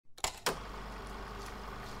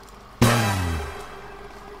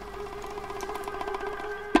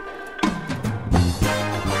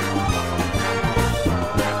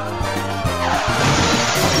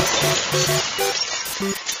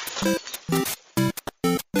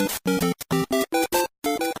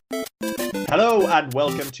Hello and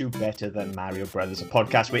welcome to Better Than Mario Brothers, a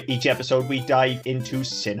podcast where each episode we dive into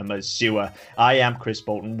cinema's sewer. I am Chris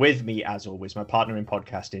Bolton. With me, as always, my partner in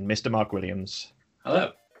podcasting, Mr. Mark Williams.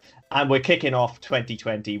 Hello. And we're kicking off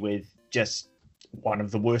 2020 with just one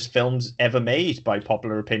of the worst films ever made, by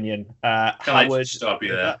popular opinion. Can I just stop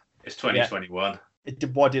you there? It's 2021. Yeah.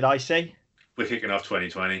 What did I say? We're kicking off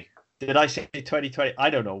 2020. Did I say 2020? I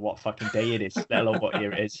don't know what fucking day it is, let alone what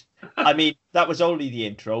year it is. I mean, that was only the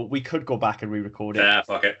intro. We could go back and re-record it. Yeah,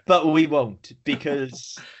 fuck it. But we won't,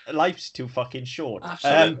 because life's too fucking short.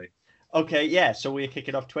 Absolutely. Okay, yeah, so we're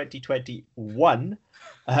kicking off 2021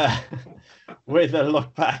 with a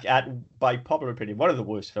look back at, by popular opinion, one of the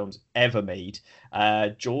worst films ever made.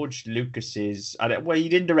 George Lucas's, well, he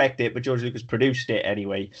didn't direct it, but George Lucas produced it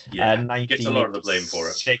anyway. Yeah, he gets a lot of the blame for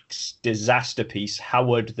it. 1986 disaster piece,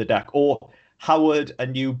 Howard the Duck, or Howard, A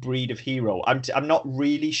New Breed of Hero. I'm not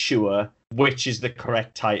really sure which is the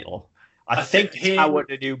correct title. I think it's Howard,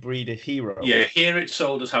 A New Breed of Hero. Yeah, here it's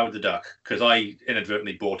sold as Howard the Duck, because I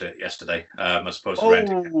inadvertently bought it yesterday. I was supposed to rent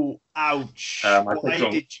it. Oh, ouch. Why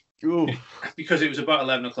did you? Because it was about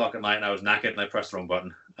 11 o'clock at night and I was knackered and I pressed the wrong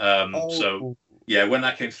button. So, yeah, when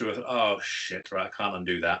that came through, I thought, oh, shit, right, I can't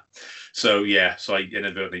undo that. So, yeah, so I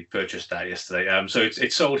inadvertently purchased that yesterday. So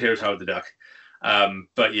it's sold here as Howard the Duck.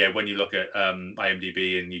 But, yeah, when you look at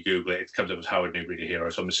IMDb and you Google it, it comes up as Howard, New Breed of Hero.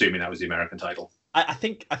 So I'm assuming that was the American title. I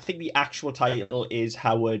think the actual title is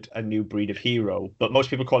Howard, A New Breed of Hero, but most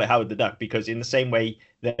people call it Howard the Duck because in the same way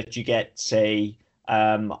that you get, say,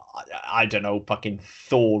 I don't know, fucking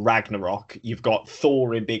Thor Ragnarok, you've got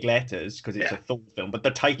Thor in big letters because it's a Thor film, but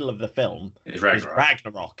the title of the film is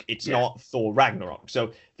Ragnarok. It's not Thor Ragnarok.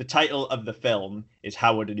 So the title of the film is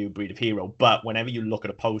Howard, A New Breed of Hero, but whenever you look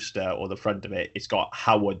at a poster or the front of it, it's got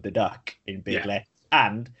Howard the Duck in big letters,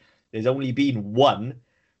 and there's only been one.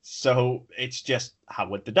 So it's just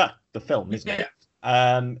Howard the Duck, the film, isn't it?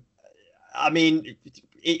 I mean,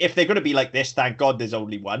 if they're going to be like this, thank God there's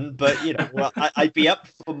only one. But, you know, well, I'd be up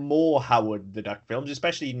for more Howard the Duck films,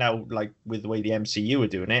 especially now, like, with the way the MCU are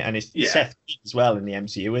doing it. And it's Seth as well in the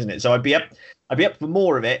MCU, isn't it? So I'd be up for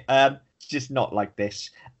more of it. Just not like this.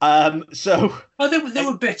 There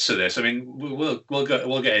were bits of this. I mean,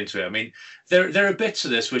 we'll get into it. I mean, there are bits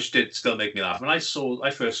of this which did still make me laugh. When I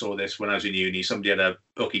first saw this when I was in uni, somebody had a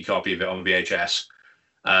bookie copy of it on VHS.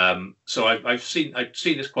 So I've seen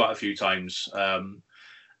this quite a few times.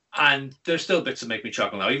 And there's still bits that make me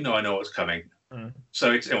chuckle now, even though I know what's coming.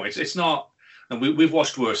 So it's not. And we've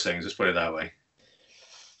watched worse things. Let's put it that way.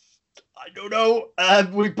 I don't know.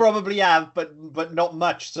 We probably have, but not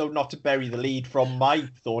much. So not to bury the lead from my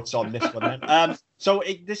thoughts on this one. Then.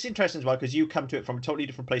 This is interesting as well because you come to it from a totally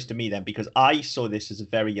different place to me then, because I saw this as a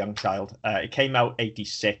very young child. It came out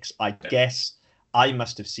 86. I guess I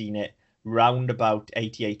must have seen it round about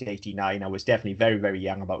 88, 89. I was definitely very, very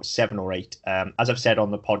young, about 7 or 8. As I've said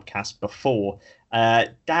on the podcast before,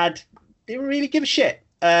 Dad didn't really give a shit.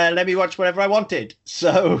 Let me watch whatever I wanted.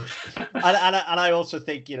 So, and I also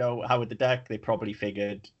think, you know, Howard the Duck, they probably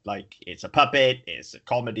figured, like, it's a puppet, it's a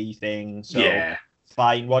comedy thing. So,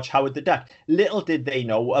 fine, watch Howard the Duck. Little did they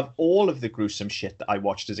know of all of the gruesome shit that I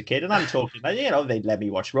watched as a kid. And I'm talking, you know, they'd let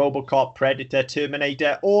me watch RoboCop, Predator,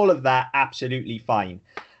 Terminator, all of that, absolutely fine.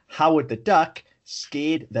 Howard the Duck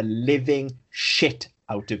scared the living shit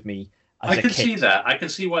out of me as a kid. See that. I can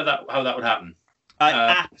see how that would happen.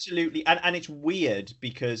 Absolutely, and it's weird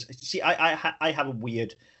because see, I have a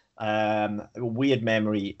weird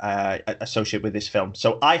memory associated with this film.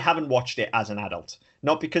 So I haven't watched it as an adult,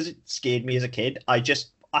 not because it scared me as a kid. I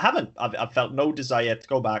haven't. I've felt no desire to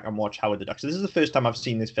go back and watch Howard the Duck. So this is the first time I've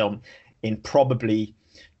seen this film in probably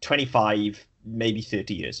 25, maybe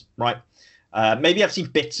 30 years, right? Maybe I've seen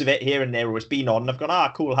bits of it here and there, or it's been on, and I've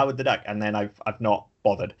gone, cool, Howard the Duck, and then I've not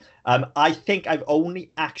bothered. I think I've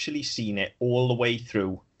only actually seen it all the way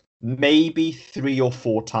through, maybe 3 or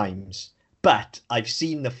 4 times. But I've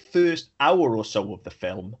seen the first hour or so of the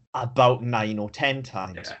film about 9 or 10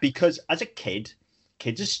 times. Yeah. Because as a kid,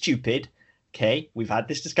 kids are stupid. Okay, we've had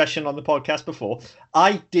this discussion on the podcast before.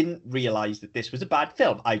 I didn't realize that this was a bad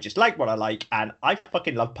film. I just like what I like, and I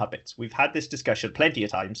fucking love puppets. We've had this discussion plenty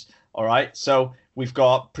of times. All right, so we've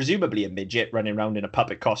got presumably a midget running around in a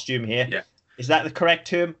puppet costume here. Yeah. Is that the correct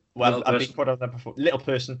term? Well, I've been put on that before. Little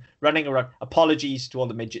person running around. Apologies to all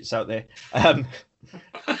the midgets out there.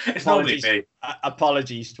 It's normally me.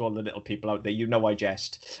 Apologies to all the little people out there. You know I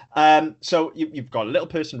jest. So you've got a little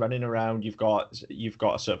person running around. You've got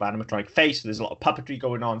a sort of animatronic face. There's a lot of puppetry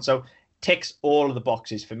going on. So ticks all of the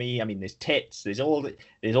boxes for me. I mean, there's tits. There's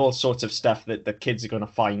all sorts of stuff that the kids are going to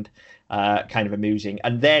find kind of amusing.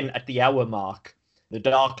 And then at the hour mark, the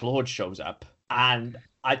Dark Lord shows up, and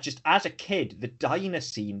I just, as a kid, the diner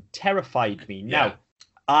scene terrified me. Yeah. Now,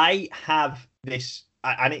 I have this,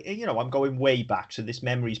 and I'm going way back, so this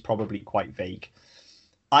memory is probably quite vague.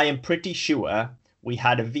 I am pretty sure we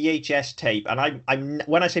had a VHS tape, and I'm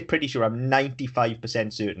when I say pretty sure, I'm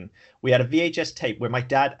 95% certain. We had a VHS tape where my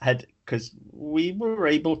dad had, because we were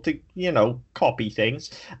able to, copy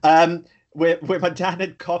things. Where my dad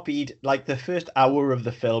had copied like the first hour of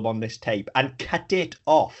the film on this tape and cut it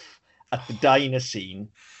off at the diner scene.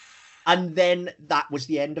 And then that was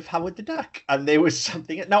the end of Howard the Duck. And there was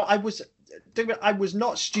something. Now, I was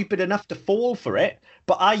not stupid enough to fall for it,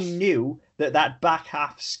 but I knew that back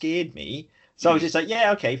half scared me. So I was just like,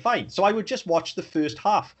 yeah, okay, fine. So I would just watch the first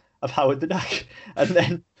half of Howard the Duck. And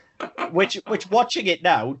then, which watching it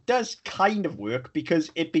now does kind of work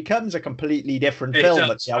because it becomes a completely different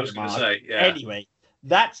film at the outer mark. Anyway,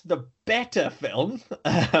 that's the better film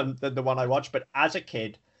than the one I watched. But as a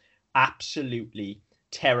kid, absolutely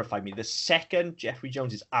terrified me. The second Jeffrey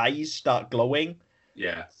Jones's eyes start glowing,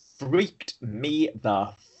 freaked me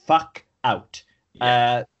the fuck out.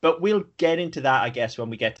 Yeah. But we'll get into that, I guess, when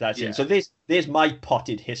we get to that scene. Yeah. So there's my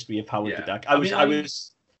potted history of Howard the Duck.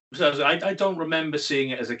 I don't remember seeing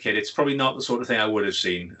it as a kid. It's probably not the sort of thing I would have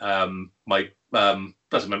seen. My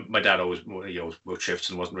dad always worked shifts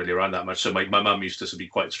and wasn't really around that much. So my mum used to be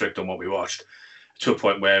quite strict on what we watched, to a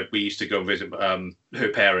point where we used to go visit her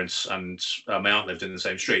parents, and my aunt lived in the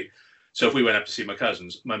same street. So if we went up to see my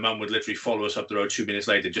cousins, my mum would literally follow us up the road 2 minutes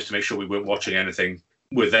later just to make sure we weren't watching anything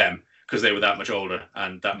with them, because they were that much older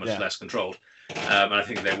and that much less controlled. And I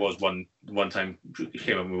think there was one time he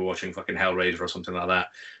came up and we were watching fucking Hellraiser or something like that.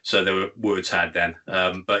 So there were words had then.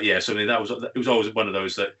 But yeah, so I mean, it was always one of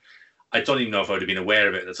those that I don't even know if I would have been aware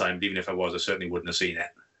of it at the time. But even if I was, I certainly wouldn't have seen it.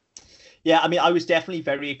 Yeah, I mean, I was definitely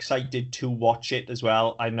very excited to watch it as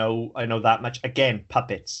well. I know that much. Again,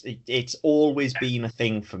 puppets. It's always been a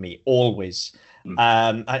thing for me, always.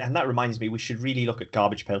 And that reminds me, we should really look at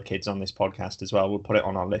Garbage Pail Kids on this podcast as well. We'll put it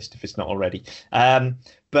on our list if it's not already.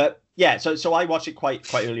 But yeah, so I watched it quite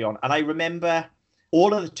early on, and I remember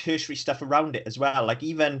all of the tertiary stuff around it as well. Like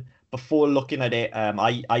even before looking at it,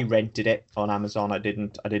 I rented it on Amazon. I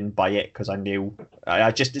didn't buy it because I knew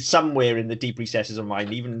I just somewhere in the deep recesses of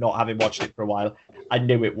mind, even not having watched it for a while, I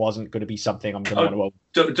knew it wasn't going to be something I'm going to want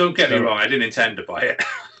to own. Don't get me wrong, I didn't intend to buy it.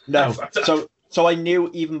 No, so I knew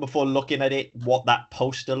even before looking at it what that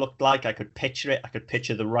poster looked like. I could picture it. I could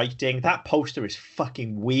picture the writing. That poster is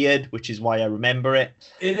fucking weird, which is why I remember it.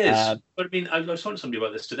 It is. But I mean, I was talking to somebody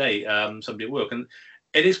about this today, somebody at work, and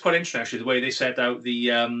it is quite interesting actually the way they set out the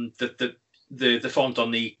font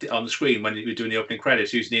on the screen when you were doing the opening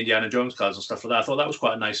credits using the Indiana Jones cards and stuff like that. I thought that was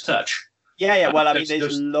quite a nice touch. Yeah. Well, I mean,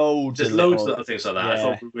 there's loads of little things like that. Yeah. I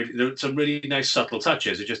thought there were some really nice subtle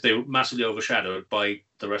touches. They were massively overshadowed by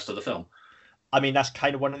the rest of the film. I mean, that's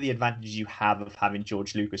kind of one of the advantages you have of having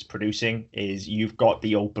George Lucas producing, is you've got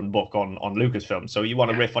the open book on Lucasfilm. So you want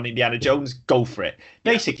to riff on Indiana Jones, go for it.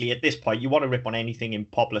 Basically, at this point, you want to rip on anything in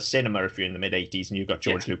popular cinema if you're in the mid-'80s and you've got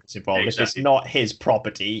George Lucas involved. Exactly. If it's not his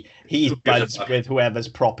property, he's buds with whoever's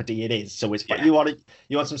property it is. So it's fine. You want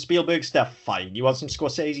some Spielberg stuff? Fine. You want some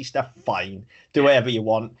Scorsese stuff? Fine. Do whatever you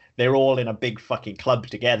want. They're all in a big fucking club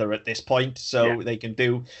together at this point, so they can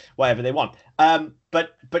do whatever they want.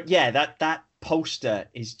 But yeah, that poster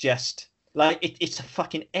is just like it's a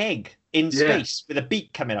fucking egg in space with a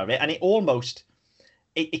beak coming out of it, and it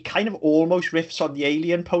kind of almost riffs on the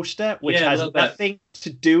Alien poster, which has nothing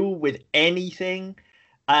to do with anything.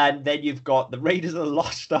 And then you've got the Raiders of the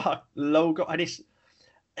Lost Ark logo, and it's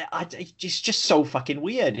just so fucking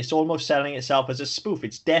weird. It's almost selling itself as a spoof.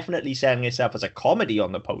 It's definitely selling itself as a comedy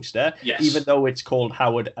on the poster, even though it's called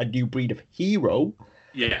Howard: A New Breed of Hero.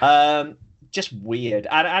 Just weird.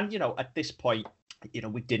 And at this point,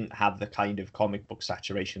 we didn't have the kind of comic book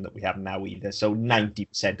saturation that we have now either. So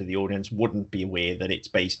 90% of the audience wouldn't be aware that it's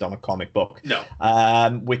based on a comic book. No.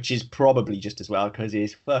 Which is probably just as well, because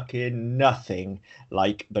it's fucking nothing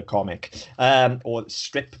like the comic. Or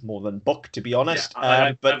strip more than book, to be honest.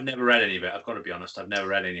 I've never read any of it. I've got to be honest. I've never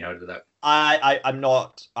read any Howard the Duck. I'm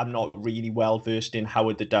not really well versed in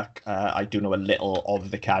Howard the Duck. I do know a little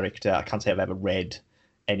of the character. I can't say I've ever read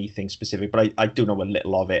anything specific, but I do know a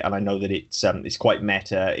little of it, and I know that it's quite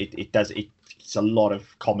meta. It's a lot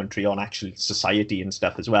of commentary on actual society and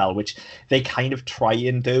stuff as well, which they kind of try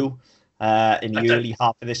and do in the early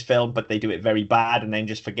half of this film, but they do it very bad and then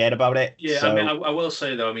just forget about it. Yeah, so, I mean, I will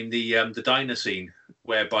say though, I mean the diner scene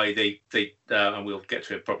whereby they and we'll get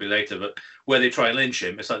to it probably later, but where they try and lynch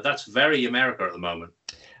him, it's like that's very America at the moment.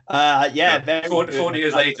 Very 40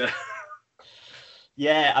 years later.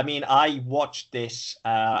 Yeah, I mean, I watched this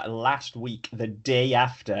last week, the day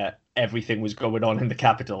after everything was going on in the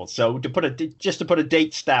capital. So to put a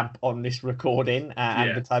date stamp on this recording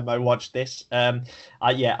and the time I watched this,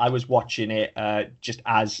 I was watching it just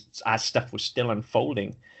as stuff was still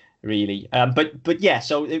unfolding, really. But yeah,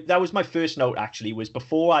 so that was my first note. Actually, was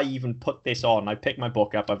before I even put this on, I picked my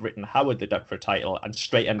book up. I've written Howard the Duck for a title, and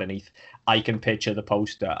straight underneath, I can picture the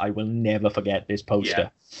poster. I will never forget this poster.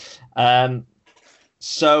 Yeah.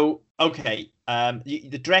 So, okay,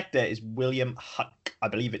 the director is William Huck. I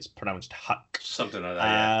believe it's pronounced Huck. Something like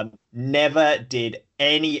that, Never did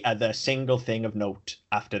any other single thing of note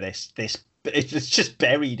after this. It's just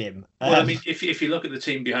buried him. Well, I mean, if you look at the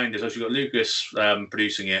team behind it, so you've got Lucas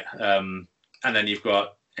producing it, and then you've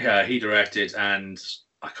got he directed, and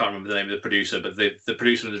I can't remember the name of the producer, but the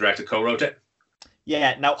producer and the director co-wrote it.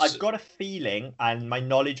 Yeah, now I've got a feeling, and my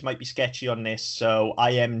knowledge might be sketchy on this, so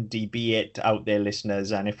IMDb it out there,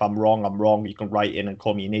 listeners, and if I'm wrong, I'm wrong. You can write in and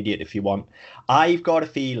call me an idiot if you want. I've got a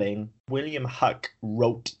feeling William Huck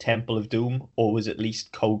wrote Temple of Doom, or was at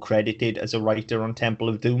least co-credited as a writer on Temple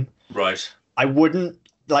of Doom. Right. I wouldn't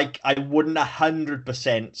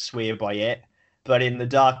 100% swear by it, but in the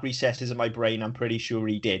dark recesses of my brain, I'm pretty sure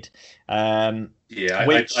he did. I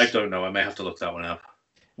don't know. I may have to look that one up.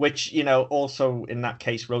 Which, also in that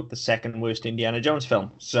case wrote the second worst Indiana Jones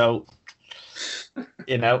film. So,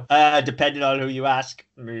 depending on who you ask,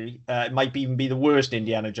 it might even be the worst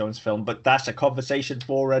Indiana Jones film, but that's a conversation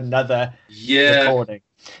for another recording.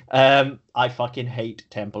 I fucking hate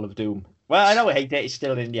Temple of Doom. Well, I know I hate it. It's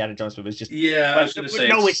still an Indiana Jones film. It's just I was going to say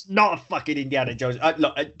no, it's not a fucking Indiana Jones.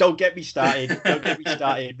 Look, don't get me started. Don't get me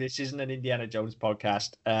started. This isn't an Indiana Jones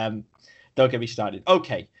podcast. Don't get me started.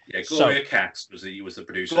 Okay. Yeah, Gloria Katz was the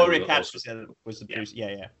producer. Gloria Katz was the producer.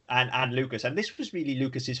 Yeah. And Lucas. And this was really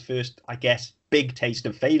Lucas's first, I guess, big taste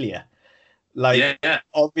of failure.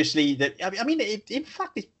 Obviously, in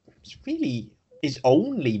fact, it's really his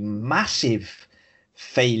only massive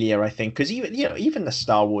failure, I think, because even the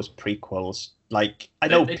Star Wars prequels, like, I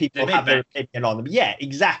know people have their opinion on them. Yeah,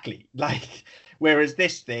 exactly. Like, whereas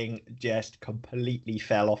this thing just completely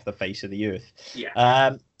fell off the face of the earth.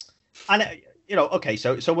 Yeah. And okay,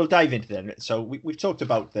 so we'll dive into them. So we've talked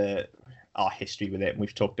about our history with it, and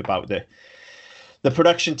we've talked about the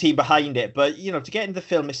production team behind it. But to get into the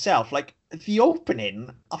film itself, like the opening,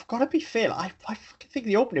 I've got to be fair. I fucking think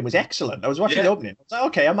the opening was excellent. I was watching the opening. I was like,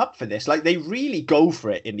 okay, I'm up for this. Like, they really go for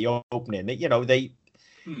it in the opening.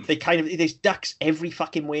 They kind of, there's ducks every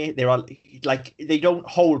fucking way. There are, like, they don't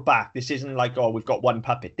hold back. This isn't like, oh, we've got one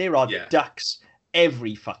puppet. There are ducks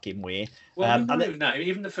every fucking way. Well,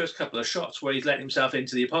 even the first couple of shots where he's letting himself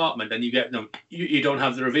into the apartment, and you get you don't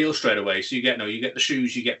have the reveal straight away. So you get the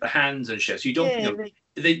shoes, you get the hands and shit. So you don't.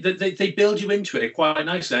 They build you into it quite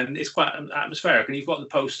nicely, and it's quite atmospheric. And you've got the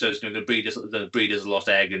posters, the breeder's lost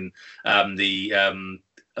egg, and the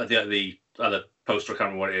other poster, I can't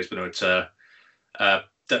remember what it is, but it's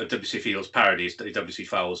W.C. Fields parodies. W.C.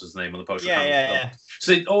 Fowles is the name on the poster. Yeah.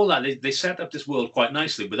 So all that they set up this world quite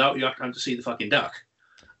nicely without you having to see the fucking duck.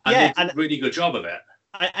 And they did a really good job of it.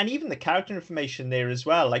 And even the character information there as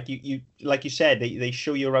well. Like you said, they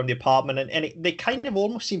show you around the apartment, and they kind of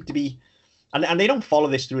almost seem to be, and they don't follow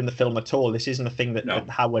this through in the film at all. This isn't a thing that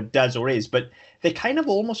Howard does or is, but they kind of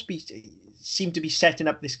almost seem to be setting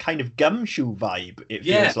up this kind of Gumshoe vibe. It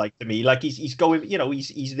feels like to me, like he's going,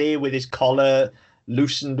 he's there with his collar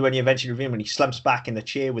loosened when you eventually reveal him, and he slumps back in the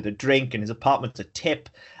chair with a drink, and his apartment's a tip,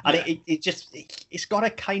 and it's got a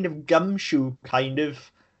kind of Gumshoe kind of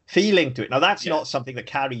feeling to it. Now that's not something that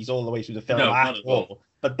carries all the way through the film at all,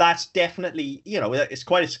 but that's definitely, it's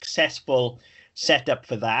quite a successful setup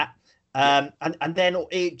for that. And then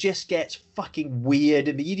it just gets fucking weird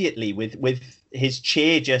immediately with his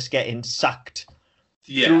chair just getting sucked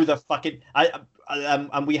through the fucking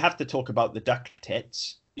and we have to talk about the duck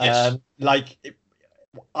tits.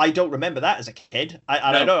 I don't remember that as a kid.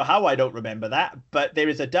 I don't know how I don't remember that, but there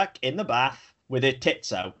is a duck in the bath with her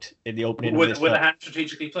tits out in the opening with a hand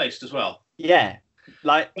strategically placed as well. Yeah,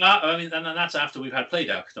 like and that's after we've had Play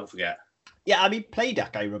Duck. Don't forget. Yeah, I mean, Play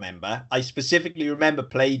Duck. I remember. I specifically remember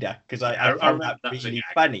Play Duck because I found that really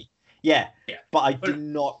funny. Yeah, but I do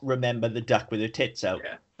not remember the duck with her tits out.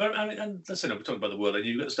 Yeah, but I mean, and listen, we're talking about the world, and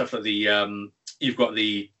you've got stuff like you've got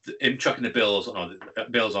him chucking the bills on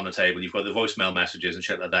the table. You've got the voicemail messages and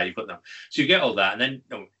shit like that. You've got them, so you get all that, and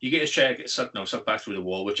then you get his chair get sucked back through the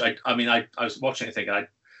wall. Which I was watching it thinking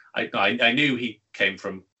I knew he came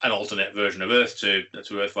from an alternate version of Earth to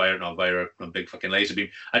Earth via a big fucking laser beam.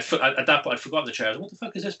 At that point, I'd forgotten the chair. I was like, what the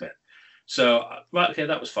fuck is this bit? So right, okay,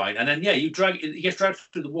 that was fine. And then he gets dragged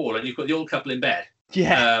through the wall, and you've got the old couple in bed.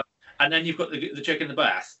 Yeah. and then you've got the chick in the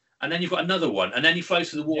bath, and then you've got another one, and then he flies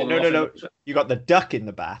through the wall. No. You got the duck in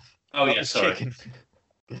the bath. Oh yeah, sorry. Chicken.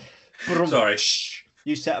 Sorry.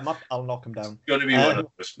 You set him up, I'll knock him down. Going to be one of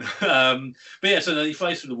those. But yeah, so then he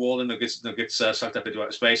flies through the wall and gets sucked up into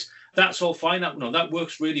outer space. That's all fine. That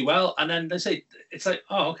works really well. And then they say it's like,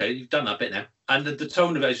 oh, okay, you've done that bit now. And the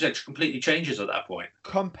tone of it just completely changes at that point.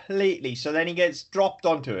 Completely. So then he gets dropped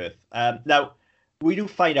onto Earth. Now, we do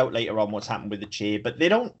find out later on what's happened with the chair, but they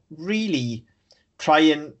don't really try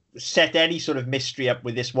and set any sort of mystery up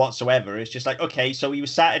with this whatsoever. It's just like, okay, so he was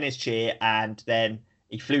sat in his chair and then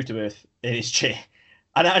he flew to Earth in his chair.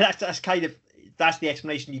 And that's the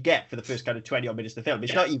explanation you get for the first kind of 20 odd minutes of the film.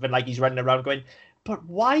 It's not even like he's running around going, but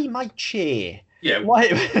why my chair? Yeah. Why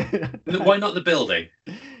not the building?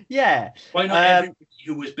 Yeah. Why not everybody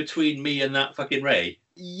who was between me and that fucking Ray?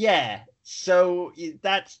 Yeah. So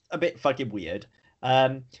that's a bit fucking weird.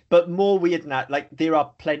 But more weird than that, like there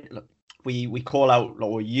are plenty. Look, we call out,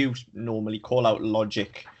 or you normally call out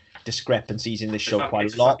logic discrepancies in this show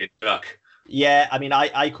quite a lot. Yeah, I mean,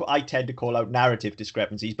 I tend to call out narrative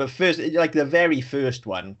discrepancies, but first, like the very first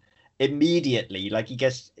one, immediately, like he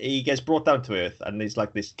gets brought down to Earth, and there's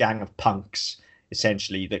like this gang of punks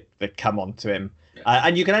essentially that come onto him,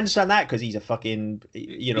 and you can understand that because he's a fucking,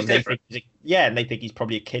 you know, and they think he's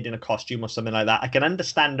probably a kid in a costume or something like that. I can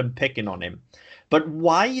understand them picking on him, but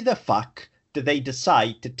why the fuck do they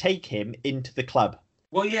decide to take him into the club?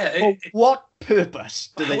 Well, yeah. For what purpose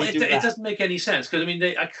do they do that? It doesn't make any sense because I mean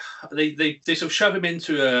they sort of shove him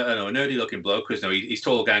into a nerdy looking bloke because he's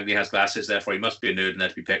tall, gangly, has glasses, therefore he must be a nerd and there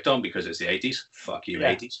to be picked on because it's the 80s. Fuck you,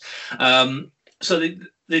 80s. So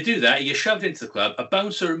they do that. He gets shoved into the club. A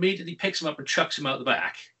bouncer immediately picks him up and chucks him out the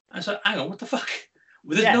back. I was like, hang on, what the fuck?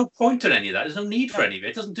 Well, there's no point in any of that. There's no need for any of it.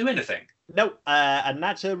 It doesn't do anything. No, and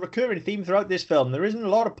that's a recurring theme throughout this film. There isn't a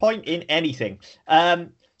lot of point in anything.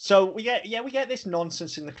 So we get this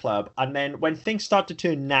nonsense in the club, and then when things start to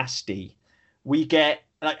turn nasty, we get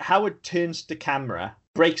like Howard turns to camera,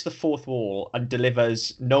 breaks the fourth wall, and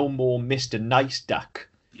delivers "No more Mr. Nice Duck."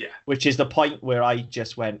 Yeah, which is the point where I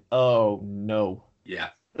just went, "Oh no!" Yeah,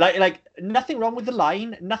 like nothing wrong with the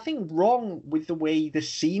line, nothing wrong with the way the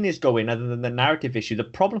scene is going, other than the narrative issue. The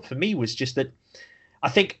problem for me was just that I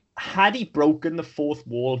think had he broken the fourth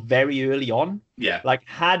wall very early on, like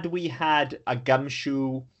had we had a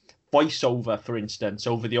Gumshoe voiceover, for instance,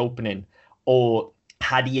 over the opening, or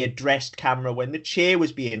had he addressed camera when the chair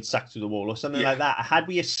was being sucked through the wall or something like that, had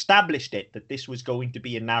we established that this was going to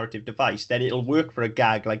be a narrative device, then it'll work for a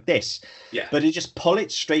gag like this. Yeah. But it just pull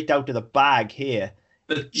it straight out of the bag here.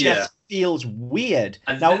 It just feels weird.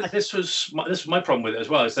 And now, this was my problem with it as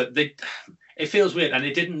well, is that it feels weird and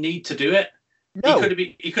they didn't need to do it. No.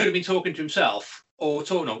 He could have been talking to himself or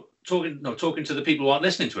talking to the people who aren't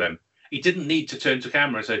listening to him. He didn't need to turn to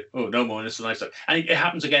camera and say, "Oh, no more, this is nice stuff." And it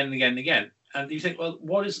happens again and again and again. And you think, well,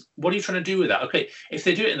 what are you trying to do with that? Okay, if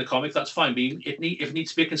they do it in the comic, that's fine. But if it needs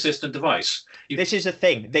to be a consistent device, this is a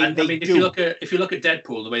thing. If you look at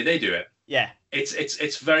Deadpool, the way they do it,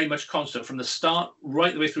 it's very much constant from the start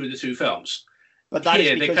right the way through the two films. But that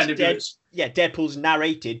is because Deadpool's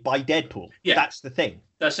narrated by Deadpool. Yeah, that's the thing.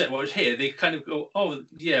 That's it. Whereas here, they kind of go, "Oh,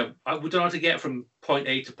 yeah, we don't know how to get from point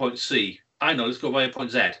A to point C. I know, let's go via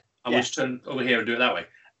point Z. And we'll just turn over here and do it that way."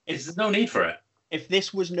 There's no need for it. If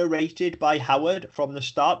this was narrated by Howard from the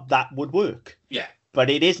start, that would work. Yeah.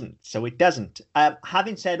 But it isn't, so it doesn't.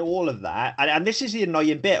 Having said all of that, and this is the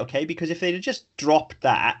annoying bit, okay, because if they'd have just dropped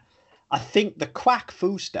that, I think the quack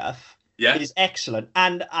foo stuff is excellent.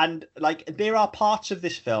 And like, there are parts of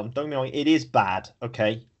this film, don't get me wrong, it is bad,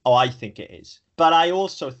 okay? Oh, I think it is. But I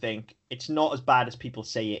also think it's not as bad as people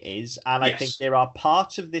say it is. And I think there are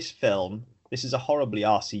parts of this film, this is a horribly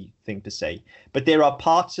arsey thing to say, but there are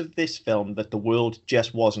parts of this film that the world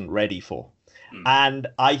just wasn't ready for. And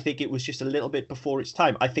I think it was just a little bit before its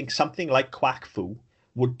time. I think something like Quack Fu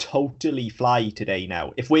would totally fly today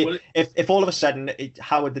now. If all of a sudden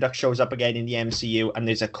Howard the Duck shows up again in the MCU and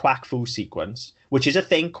there's a Quack Fu sequence, which is a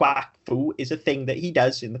thing, Quack Fu is a thing that he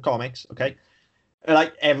does in the comics, okay?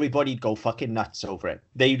 Like, everybody'd go fucking nuts over it.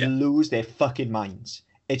 They'd lose their fucking minds.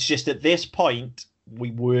 It's just at this point,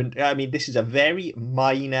 we weren't. I mean, this is a very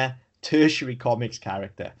minor tertiary comics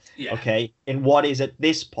character, okay? In what is at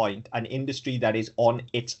this point an industry that is on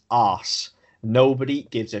its arse. Nobody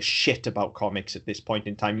gives a shit about comics at this point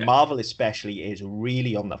in time. Marvel especially is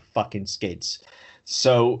really on the fucking skids.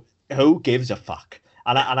 So who gives a fuck?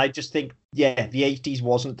 And I just think, the 80s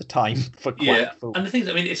wasn't the time for Quack Fu. And the thing is,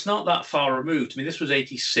 I mean, it's not that far removed. I mean, this was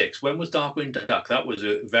 86. When was Darkwing Duck? That was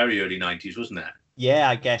a very early 90s, wasn't it? Yeah,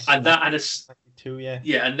 I guess. And that, and it's too,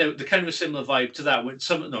 and the kind of a similar vibe to that. When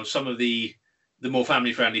some of the the more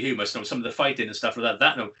family-friendly humour, so some of the fighting and stuff like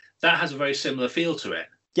that, that has a very similar feel to it.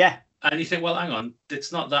 Yeah. And you think, well, hang on,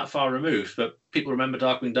 it's not that far removed, but people remember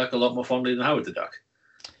Darkwing Duck a lot more fondly than Howard the Duck.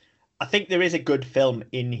 I think there is a good film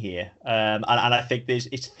in here, and I think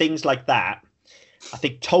it's things like that. I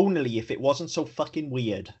think tonally, if it wasn't so fucking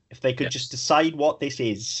weird, if they could just decide what this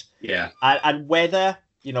is, and whether,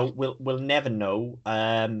 you know, we'll never know,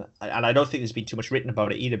 and I don't think there's been too much written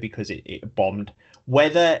about it either because it bombed.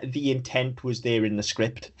 Whether the intent was there in the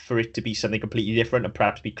script for it to be something completely different and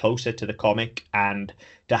perhaps be closer to the comic and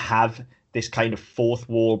to have this kind of fourth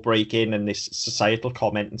wall break in and this societal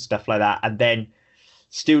comment and stuff like that, and then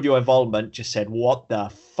studio involvement just said, what the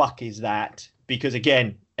fuck is that? Because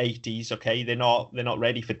again, 80s, okay, they're not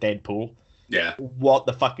ready for Deadpool. Yeah. What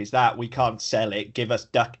the fuck is that? We can't sell it. Give us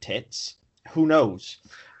duck tits. Who knows?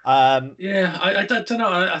 I don't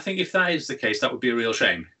know. I think if that is the case, that would be a real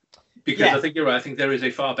shame. Because I think you're right. I think there is a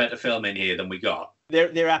far better film in here than we got.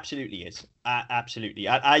 There absolutely is. Absolutely.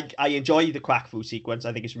 I enjoy the Quack Fu sequence.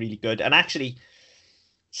 I think it's really good. And actually,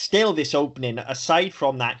 still this opening, aside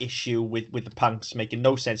from that issue with the punks making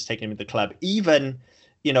no sense taking him to the club, even,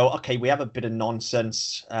 you know, okay, we have a bit of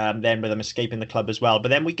nonsense then with them escaping the club as well. But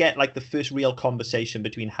then we get like the first real conversation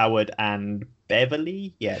between Howard and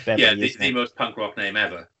Beverly. Yeah, Beverly. Yeah, the most punk rock name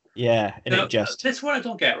ever. Yeah, and now, that's what I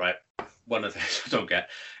don't get, right? One of the things I don't get.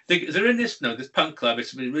 They're in this punk club.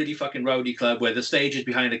 It's a really fucking rowdy club where the stage is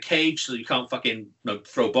behind a cage, so you can't fucking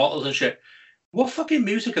throw bottles and shit. What fucking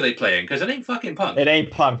music are they playing? Because it ain't fucking punk. It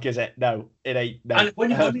ain't punk, is it? No, it ain't. No. And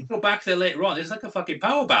when you go back there later on, it's like a fucking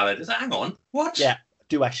power ballad. It's like, hang on, what? Yeah, I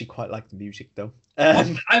do actually quite like the music though.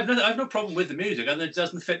 I have no problem with the music, and it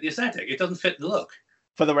doesn't fit the aesthetic. It doesn't fit the look.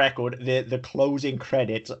 For the record, the closing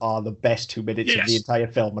credits are the best 2 minutes of the entire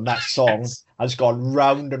film, and that song has gone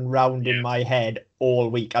round and round in my head all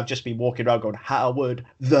week. I've just been walking around going, Howard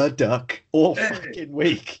the Duck all fucking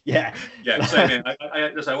week. Yeah. Yeah, same here.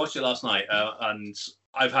 I watched it last night, and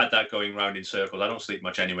I've had that going round in circles. I don't sleep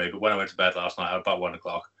much anyway, but when I went to bed last night at about 1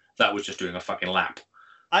 o'clock, that was just doing a fucking lap.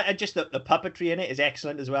 I just the puppetry in it is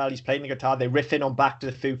excellent as well. He's playing the guitar. They're riffing on Back to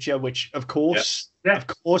the Future, which of course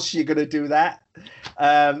you're going to do that.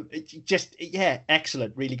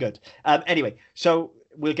 Excellent, really good. Anyway, so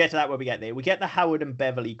we'll get to that when we get there. We get the Howard and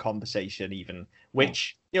Beverly conversation even,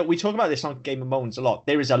 which, you know, we talk about this on Game of Moans a lot.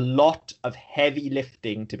 There is a lot of heavy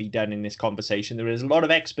lifting to be done in this conversation. There is a lot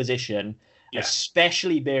of exposition,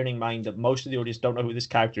 especially bearing in mind that most of the audience don't know who this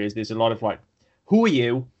character is. There's a lot of like, who are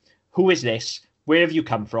you? Who is this? Where have you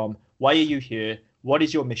come from? Why are you here? What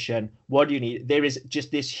is your mission? What do you need? There is just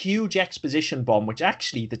this huge exposition bomb, which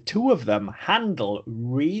actually the two of them handle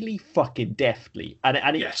really fucking deftly. And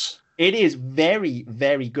it is very,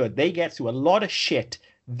 very good. They get through a lot of shit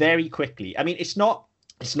very quickly. I mean, it's not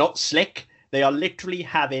slick. They are literally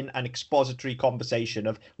having an expository conversation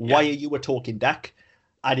of, why are you a talking duck?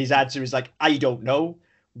 And his answer is like, I don't know.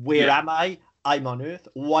 Where am I? I'm on Earth.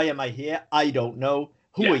 Why am I here? I don't know.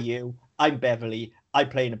 Who are you? I'm Beverly. I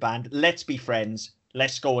play in a band. Let's be friends.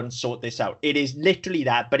 Let's go and sort this out. It is literally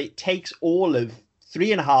that, but it takes all of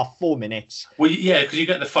 3.5, 4 minutes. Well, yeah, because you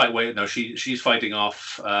get the fight where she's fighting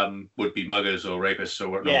off would-be muggers or rapists or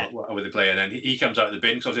whatever they play, and then he comes out of the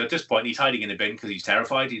bin. So at this point, he's hiding in the bin because he's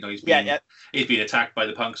terrified. You know, he's being attacked by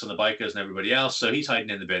the punks and the bikers and everybody else. So he's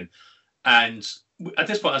hiding in the bin. And at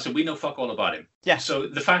this point, I said, we know fuck all about him. Yeah. So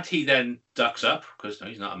the fact he then ducks up, because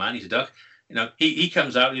he's not a man, he's a duck. You know, he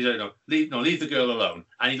comes out and he's like, leave the girl alone,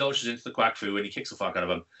 and he launches into the Quack Fu and he kicks the fuck out of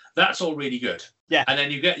him. That's all really good. Yeah. And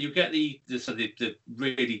then you get the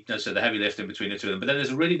really the heavy lifting between the two of them. But then there's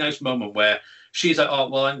a really nice moment where she's like, oh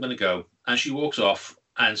well, I'm going to go, and she walks off,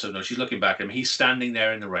 and so she's looking back at him. He's standing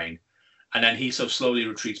there in the rain, and then he so slowly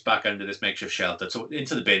retreats back under this makeshift shelter, so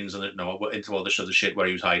into the bins and into all the other shit where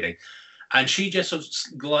he was hiding, and she just sort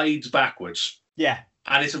of glides backwards. Yeah.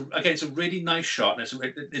 And it's a really nice shot, and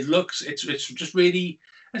it's just really,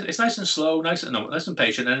 it's nice and slow, nice and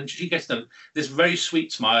patient, and she gets this very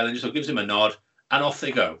sweet smile and just gives him a nod, and off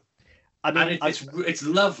they go. I mean, and it's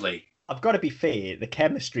lovely. I've got to be fair, the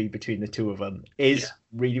chemistry between the two of them is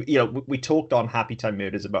really, you know, we talked on Happy Time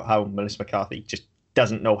Murders about how Melissa McCarthy just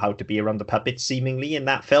doesn't know how to be around the puppets seemingly in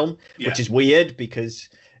that film, which is weird because,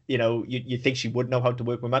 you know, you think she would know how to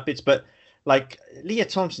work with Muppets, but like Leah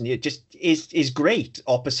Thompson just is great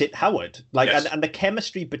opposite Howard. Like, and the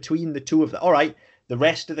chemistry between the two of them. All right, the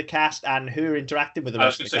rest of the cast and her interacting with the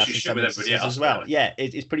rest of the cast with everybody else as well. Yeah,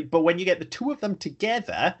 it's pretty. But when you get the two of them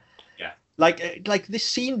together, Like this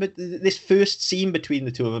scene, but this first scene between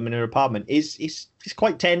the two of them in her apartment is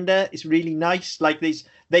quite tender. It's really nice. Like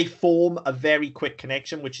they form a very quick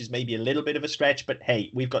connection, which is maybe a little bit of a stretch, but hey,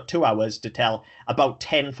 we've got 2 hours to tell about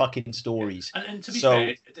 10 fucking stories. And to be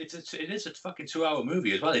fair, it is a fucking 2-hour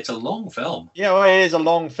movie as well. It's a long film. Yeah, well, it is a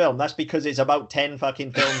long film. That's because it's about 10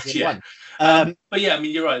 fucking films in one. But yeah, I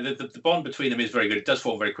mean, you're right. The bond between them is very good. It does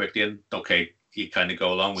form very quickly, and okay, you kind of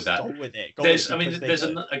go along with that. Go with it. There's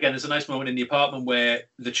a nice moment in the apartment where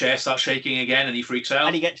the chair starts shaking again, and he freaks out.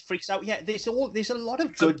 And he freaks out. Yeah, there's a lot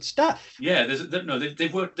of good stuff. Yeah,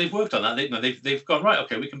 they've worked on that. They've gone right.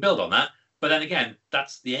 Okay, we can build on that. But then again,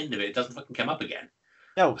 that's the end of it. It doesn't fucking come up again.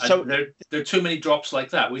 No, so there are too many drops like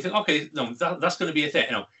that. We think, okay, no, that's going to be a thing.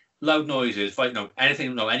 Loud noises,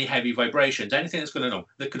 anything, any heavy vibrations, anything that's going to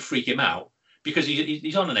that could freak him out because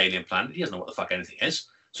he's on an alien planet. He doesn't know what the fuck anything is.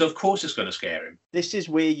 So of course it's going to scare him. This is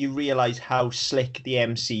where you realise how slick the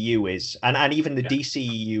MCU is, and even the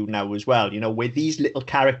DCEU now as well. Where these little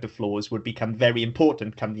character flaws would become very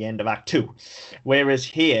important come the end of Act 2, whereas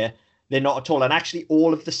here they're not at all. And actually,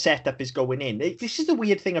 all of the setup is going in. This is the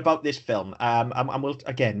weird thing about this film. And we'll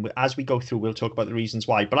again, as we go through, we'll talk about the reasons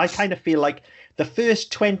why. But I kind of feel like the first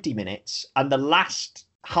 20 minutes and the last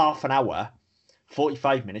half an hour,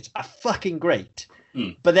 45 minutes, are fucking great.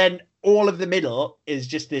 But then all of the middle is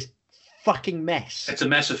just this fucking mess. It's a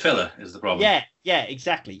mess of filler is the problem. Yeah,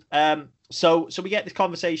 exactly. So we get this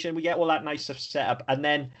conversation, we get all that nice stuff set up, and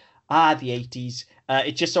then the 80s.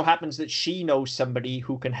 It just so happens that she knows somebody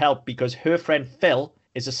who can help because her friend Phil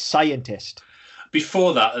is a scientist.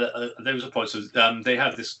 Before that, there was a point. So they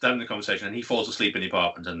have the conversation, and he falls asleep in the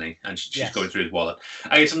apartment, doesn't he? And she's going through his wallet.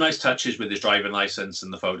 I get some nice touches with his driving license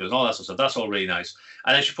and the photos and all that sort of stuff. That's all really nice.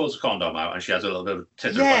 And then she pulls a condom out, and she has a little bit of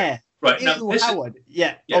titter. Yeah. Right. Ew, Now, Howard.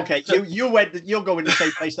 Yeah. Okay. So, you're going to the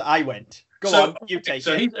same place that I went. Go on. You take it.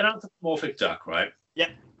 So he's an anthropomorphic duck, right? Yeah.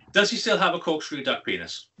 Does he still have a corkscrew duck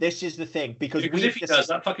penis? This is the thing because if he does,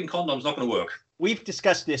 that fucking condom's not going to work. We've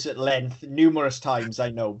discussed this at length numerous times, I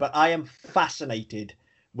know, but I am fascinated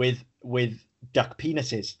with duck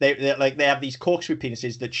penises. They have these corkscrew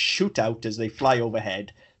penises that shoot out as they fly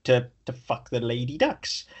overhead to fuck the lady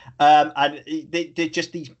ducks, and they're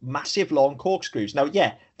just these massive long corkscrews. Now,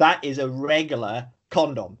 yeah, that is a regular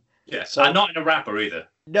condom. Yeah, so, and not in a wrapper either.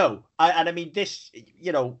 No, I mean this.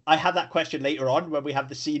 I have that question later on when we have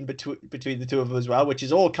the scene between the two of them as well, which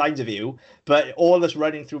is all kinds of you. But all that's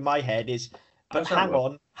running through my head is, but hang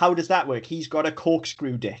on, how does that work? He's got a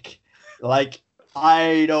corkscrew dick. Like,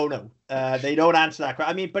 I don't know. They don't answer that.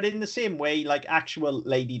 I mean, but in the same way, like actual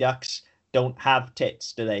lady ducks don't have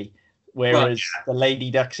tits, do they? Whereas the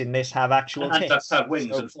lady ducks in this have actual tits. Ducks have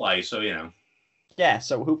wings and fly, so Yeah,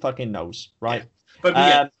 so who fucking knows, right? Yeah. But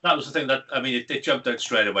that was the thing that, I mean, it jumped out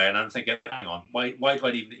straight away, and I'm thinking, hang on, why do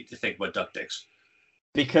I even need to think about duck dicks?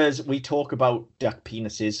 Because we talk about duck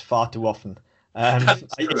penises far too often.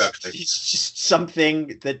 It's just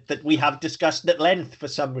something that we have discussed at length for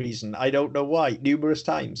some reason. I don't know why, numerous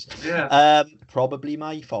times. Yeah. Probably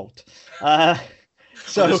my fault.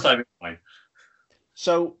 So this time it's mine.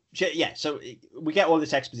 So we get all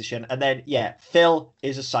this exposition, and then Phil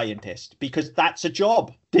is a scientist because that's a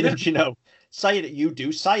job. Didn't you know? You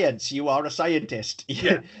do science. You are a scientist.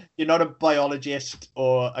 Yeah. You're not a biologist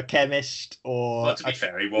or a chemist or. Well, to be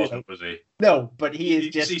fair, he wasn't, was he? No, but he is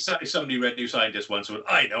just. Somebody read New Scientist once and went,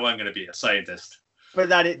 I know I'm going to be a scientist. But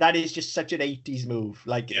that is just such an 80s move.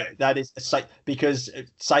 Like, that is because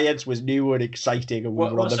science was new and exciting, and we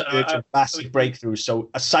were on the verge of massive breakthroughs. So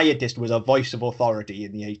a scientist was a voice of authority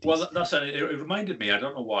in the 80s. Well, it reminded me, I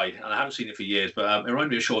don't know why, and I haven't seen it for years, but it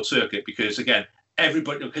reminded me of Short Circuit because, again,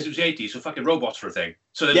 everybody, because it was the 80s, so fucking robots were a thing.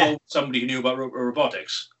 So they know somebody who knew about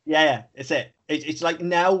robotics. Yeah, it's it. It's like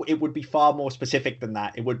now it would be far more specific than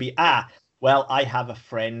that. It would be, well, I have a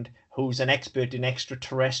friend who's an expert in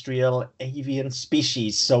extraterrestrial avian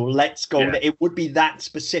species, so let's go. Yeah. It would be that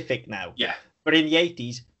specific now. Yeah. But in the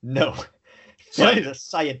 80s, no. Phil is a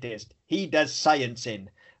scientist. He does sciencing,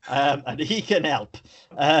 and he can help.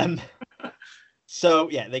 So,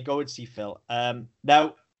 they go and see Phil.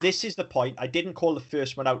 Now, this is the point. I didn't call the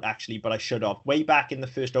first one out, actually, but I should have. Way back in the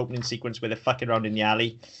first opening sequence where they're fucking around in the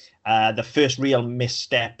alley, the first real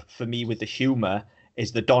misstep for me with the humour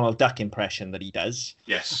is the Donald Duck impression that he does.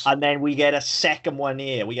 Yes. And then we get a second one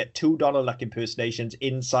here. We get 2 Donald Duck impersonations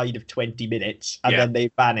inside of 20 minutes, and then they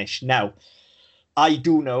vanish. Now, I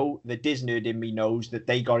do know the Disney in me knows that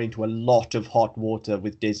they got into a lot of hot water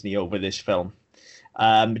with Disney over this film,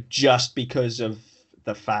 just because of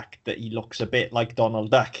the fact that he looks a bit like Donald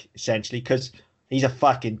Duck, essentially, because he's a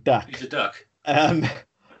fucking duck. He's a duck.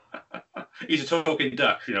 He's a talking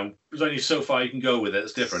duck, There's only so far you can go with it.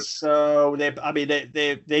 It's different. So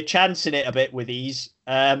they're chancing it a bit with these.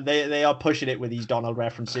 They are pushing it with these Donald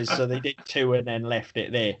references. So they did 2 and then left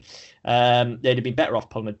it there. They'd have been better off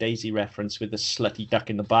pulling a Daisy reference with the slutty duck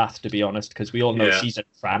in the bath, to be honest, because we all know she's a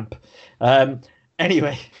tramp.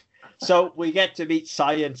 Anyway, so we get to meet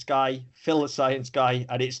Science Guy, Phil the Science Guy,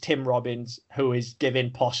 and it's Tim Robbins, who is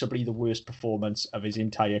giving possibly the worst performance of his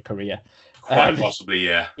entire career. Quite possibly,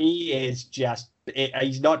 yeah. He is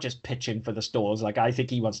he's not just pitching for the stalls. Like, I think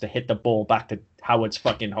he wants to hit the ball back to Howard's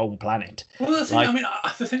fucking home planet. Well, the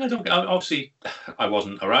thing I don't get, obviously, I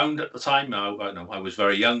wasn't around at the time. I was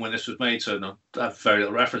very young when this was made, so I have very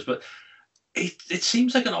little reference, but it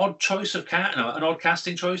seems like an odd choice of an odd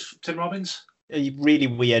casting choice for Tim Robbins. Really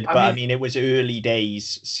weird, I mean, it was early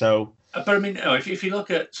days, so... But I mean, if you look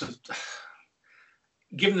at... Sort of,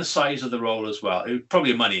 given the size of the role as well, it was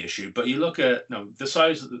probably a money issue, but you look at the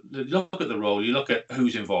size of look at the role, you look at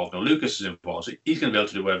who's involved. Now, Lucas is involved, so he's going to be able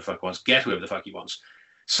to do whatever the fuck he wants, get whoever the fuck he wants.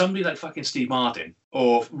 Somebody like fucking Steve Martin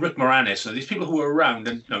or Rick Moranis, these people who are around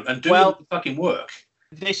and doing the fucking work.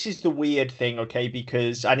 This is the weird thing, okay,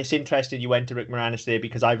 because, and it's interesting you went to Rick Moranis there,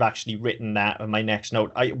 because I've actually written that on my next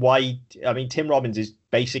note. Tim Robbins is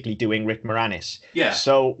basically doing Rick Moranis. Yeah.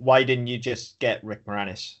 So why didn't you just get Rick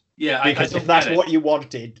Moranis? Yeah, because if that's what you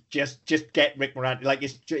wanted, just get Rick Moranis. Like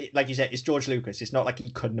you said, it's George Lucas. It's not like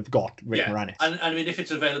he couldn't have got Rick Moranis. And I mean, if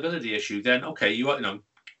it's an availability issue, then okay,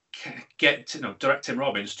 get direct Tim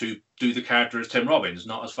Robbins to do the character as Tim Robbins,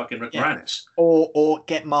 not as fucking Rick Moranis. Or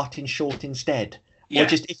get Martin Short instead. Yeah. Or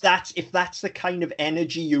just if that's the kind of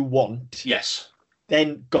energy you want. Yes.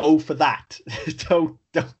 Then go for that. don't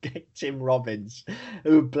get Tim Robbins,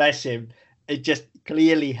 who, bless him, it just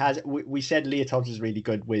clearly has. We said Leah Thompson's really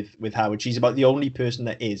good with Howard. She's about the only person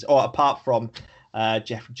that is, or apart from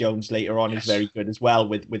Jeff Jones later on, is very good as well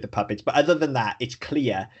with the puppets. But other than that, it's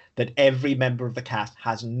clear that every member of the cast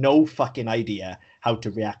has no fucking idea how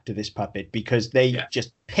to react to this puppet, because they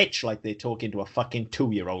just pitch like they're talking to a fucking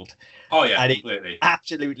 2-year-old. Oh yeah, and completely. It's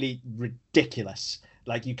absolutely ridiculous.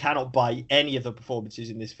 Like, you cannot buy any of the performances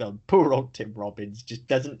in this film. Poor old Tim Robbins just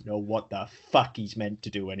doesn't know what the fuck he's meant to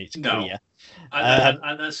do, and it's clear.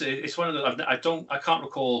 And that's it's one of the I can't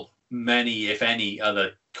recall many, if any,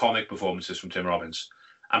 other comic performances from Tim Robbins,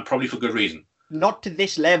 and probably for good reason. Not to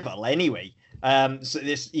this level, anyway. So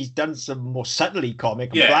he's done some more subtly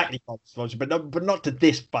comic and blackly comic, but not to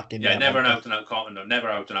this fucking level. Never an out and out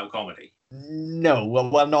comedy. No,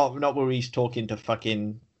 well, not where he's talking to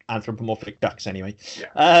fucking anthropomorphic ducks anyway.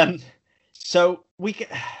 So we get,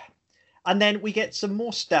 and then we get some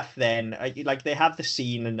more stuff then, like they have the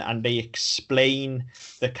scene and they explain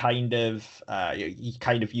the kind of he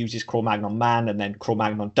kind of uses Cro-Magnon man and then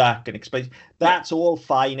Cro-Magnon duck and explains. That's all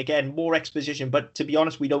fine. Again, more exposition, but to be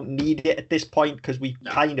honest, we don't need it at this point, because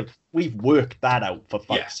we've worked that out, for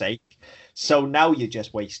fuck's sake. So now you're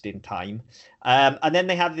just wasting time. And then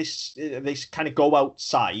they have this kind of go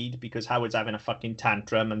outside because Howard's having a fucking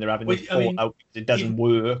tantrum and they're having this fallout. It doesn't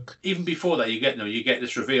work. Even before that, you get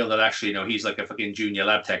this reveal that actually, he's like a fucking junior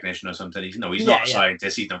lab technician or something. He's not a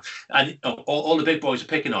scientist. And all the big boys are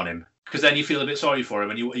picking on him, because then you feel a bit sorry for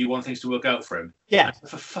him and you want things to work out for him. Yeah. And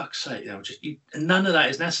for fuck's sake, none of that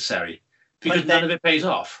is necessary, because none of it pays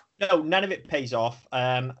off. No, none of it pays off.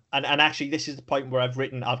 And actually, this is the point where I've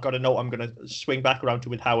got a note I'm going to swing back around to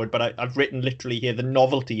with Howard, but I've written literally here, the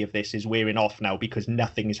novelty of this is wearing off now because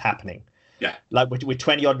nothing is happening. Yeah. Like we're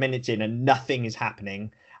 20 odd minutes in and nothing is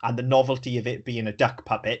happening. And the novelty of it being a duck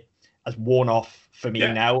puppet has worn off for me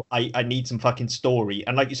now. I need some fucking story.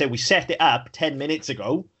 And like you said, we set it up 10 minutes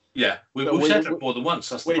ago. Yeah, we've set it up more than once.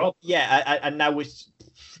 That's the problem. Yeah, and now it's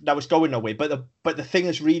going nowhere. But the thing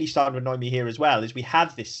that's really starting to annoy me here as well is we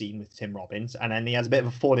have this scene with Tim Robbins, and then he has a bit of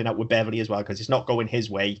a falling out with Beverly as well, because it's not going his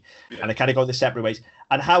way, and they kind of go the separate ways.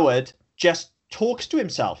 And Howard just talks to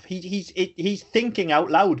himself. He's thinking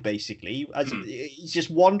out loud, basically. He's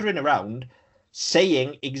just wandering around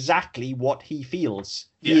saying exactly what he feels.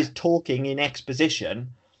 He is talking in exposition.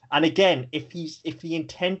 And again, if the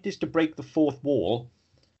intent is to break the fourth wall,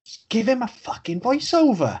 just give him a fucking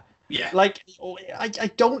voiceover. Yeah. Like, I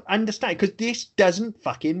don't understand, because this doesn't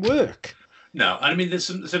fucking work. No, I mean, there's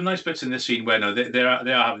some nice bits in this scene where they are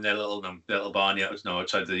having their little barney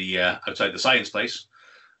outside the science place.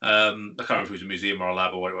 I can't remember if it was a museum or a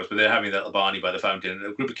lab or what it was, but they're having a little barney by the fountain, and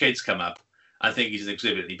a group of kids come up and think he's an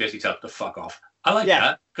exhibit, and he basically tells them to fuck off. I like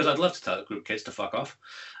that, because I'd love to tell a group of kids to fuck off.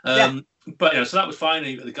 But so that was fine.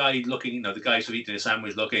 The guy looking, the guy sort of eating a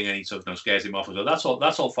sandwich, looking, and he sort of scares him off as well.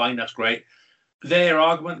 That's all fine. That's great. their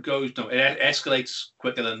argument goes, no, it escalates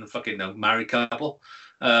quicker than a fucking married couple.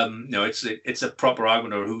 It's a proper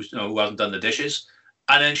argument over who hasn't done the dishes,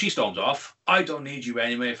 and then she storms off. I don't need you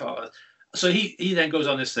anyway. So he then goes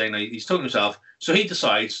on this thing. He's talking to himself. So he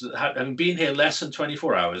decides that having been here less than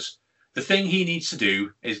 24 hours, the thing he needs to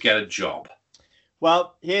do is get a job.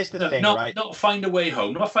 Well, here's the thing, right? Not find a way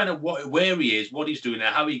home. Not find out where he is, what he's doing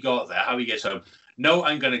there, how he got there, how he gets home. No,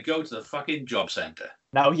 I'm going to go to the fucking job centre.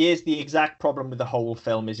 Now, here's the exact problem with the whole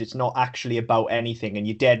film is it's not actually about anything. And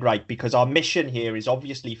you're dead right, because our mission here is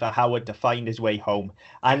obviously for Howard to find his way home.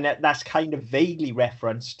 And that's kind of vaguely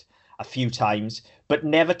referenced a few times, but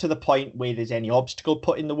never to the point where there's any obstacle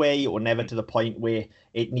put in the way, or never to the point where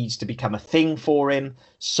it needs to become a thing for him.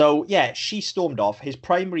 So, yeah, she stormed off. His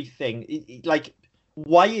primary thing,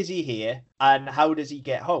 why is he here and how does he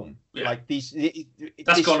get home? Yeah.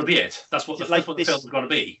 That's got to be it. That's what the film's got to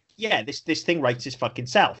be. Yeah, this thing writes his fucking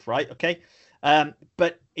self, right? Okay.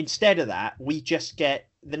 But instead of that, we just get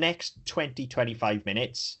the next 20-25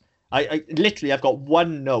 minutes. I literally, I've got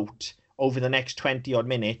one note over the next 20 odd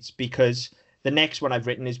minutes, because the next one I've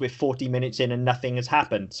written is we're 40 minutes in and nothing has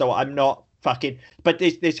happened. So I'm not fucking, but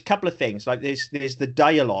there's a couple of things, like there's the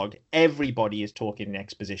dialogue. Everybody is talking in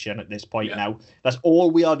exposition at this point now. That's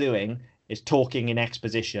all we are doing, is talking in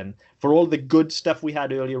exposition. For all the good stuff we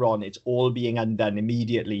had earlier on, it's all being undone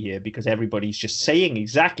immediately here, because everybody's just saying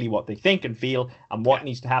exactly what they think and feel and what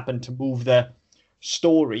needs to happen to move the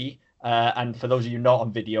story. And for those of you not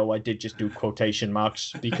on video, I did just do quotation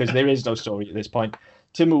marks because there is no story at this point,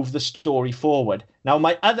 to move the story forward. Now,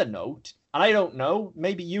 my other note, and I don't know,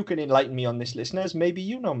 maybe you can enlighten me on this, listeners. Maybe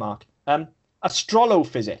you know, Mark.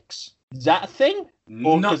 Astrophysics. Is that a thing?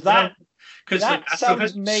 Because that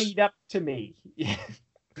sounds made up to me.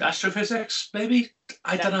 Astrophysics, maybe?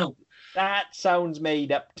 I don't know. That sounds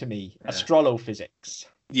made up to me. Yeah. Astrophysics.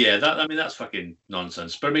 Yeah, that's fucking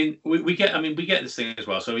nonsense. But I mean, we get this thing as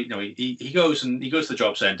well. So he goes to the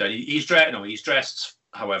job centre. He's dressed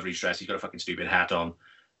however he's dressed. He's got a fucking stupid hat on,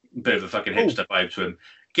 bit of a fucking hipster vibe to him.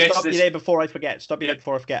 Stop you there before I forget.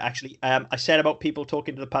 Actually, I said about people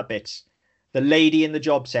talking to the puppets. The lady in the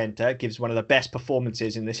job centre gives one of the best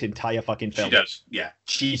performances in this entire fucking film. She does, yeah.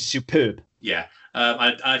 She's superb. Yeah.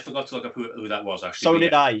 I forgot to look up who that was, actually. So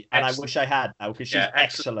did I, and I wish I had now, because she's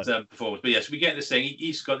excellent. Performance. But yes, we get this thing.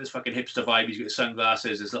 He's got this fucking hipster vibe. He's got his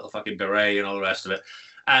sunglasses, his little fucking beret, and all the rest of it.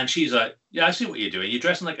 And she's like, yeah, I see what you're doing. You're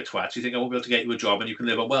dressing like a twat. So you think I won't be able to get you a job and you can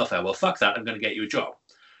live on welfare. Well, fuck that. I'm going to get you a job.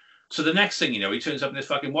 So the next thing you know, he turns up in this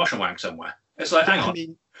fucking wash and wank somewhere. It's like, hang on.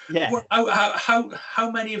 Yeah.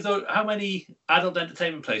 How many adult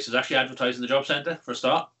entertainment places actually advertise in the job centre for a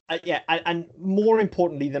start? And more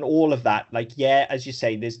importantly than all of that, as you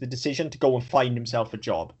say, there's the decision to go and find himself a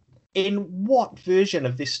job. In what version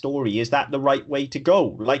of this story is that the right way to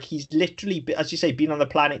go? He's literally, as you say, been on the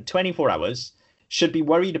planet 24 hours, should be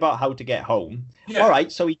worried about how to get home. Yeah. All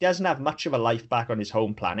right, so he doesn't have much of a life back on his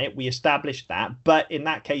home planet. We established that. But in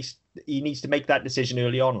that case, he needs to make that decision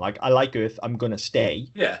early on. I like Earth, I'm going to stay.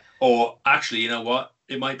 Yeah. Or actually, you know what?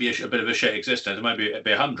 It might be a bit of a shit existence. It might be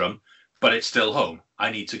a humdrum, but it's still home.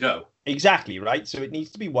 I need to go. Exactly, right? So it needs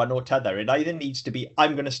to be one or t'other. It either needs to be,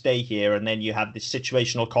 I'm going to stay here, and then you have this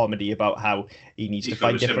situational comedy about how he needs to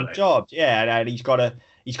find different jobs. Yeah, and he's got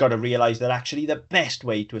to realize that actually the best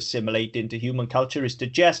way to assimilate into human culture is to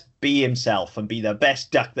just be himself and be the best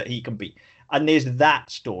duck that he can be. And there's that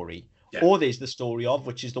story. Yeah. Or there's the story of,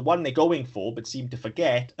 which is the one they're going for, but seem to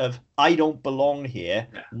forget, of, I don't belong here.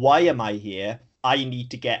 Yeah. Why am I here? I need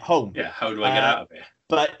to get home. Yeah, how do I get out of here?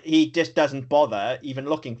 But he just doesn't bother even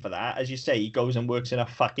looking for that. As you say, he goes and works in a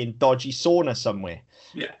fucking dodgy sauna somewhere.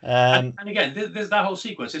 Yeah. And again, there's that whole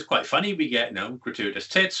sequence. It's quite funny. We get, gratuitous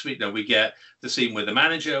tits. We get the scene with the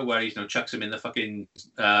manager where he, chucks him in the fucking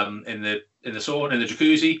in the sauna, in the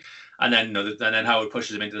jacuzzi, and then Howard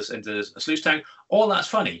pushes him into a sluice tank. All that's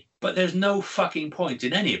funny, but there's no fucking point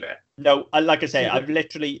in any of it. No, like I say, I've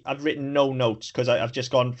written no notes because I've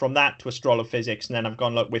just gone from that to astrophysics, and then I've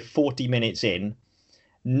gone, look, we're 40 minutes in.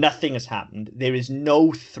 Nothing has happened. There is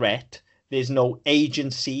no threat. There's no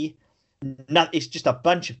agency. It's just a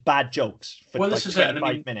bunch of bad jokes for this is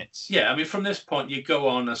 25 minutes. Yeah, I mean, from this point, you go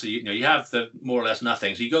on, so you have the more or less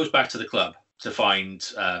nothing. So he goes back to the club to find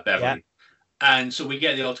Beverly. Yeah. And so we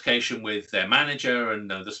get the altercation with their manager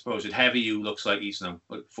and the supposed Heavy, who looks like he's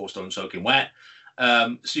 4 stone soaking wet.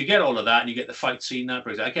 So you get all of that, and you get the fight scene.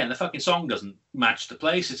 Again, the fucking song doesn't match the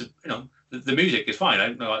place. It's the music is fine.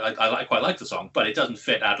 I quite like the song, but it doesn't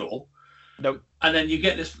fit at all. No. And then you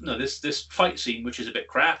get this fight scene, which is a bit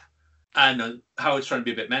crap. And Howard's trying to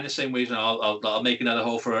be a bit menacing. Where I'll make another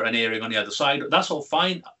hole for an earring on the other side. That's all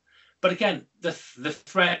fine, but again, the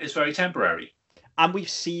threat is very temporary. And we've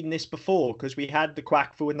seen this before because we had the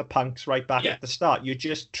Quack Fu and the Punks right back at the start. You're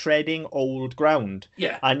just treading old ground.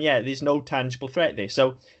 Yeah. And there's no tangible threat there.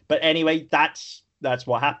 So, but anyway, that's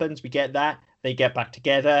what happens. We get that. They get back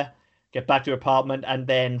together, get back to her apartment, and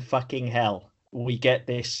then fucking hell, we get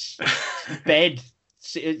this bed.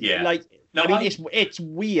 Yeah. Like, no, I mean, it's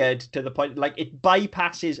weird to the point, like, it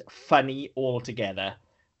bypasses funny altogether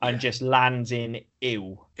and just lands in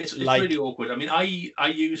ew. It's like, really awkward. I mean, I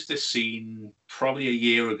used this scene probably a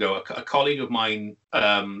year ago. A colleague of mine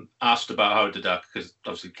asked about Howard the Duck, because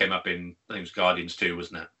obviously it came up in, I think it was Guardians 2,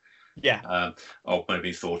 wasn't it? Yeah. Or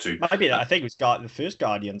maybe Thor 2. Maybe I think it was the first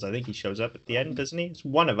Guardians. I think he shows up at the end, doesn't he? It's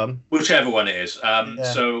one of them. Whichever one it is.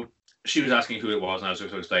 So she was asking who it was, and I was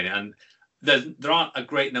going to explain it. And there aren't a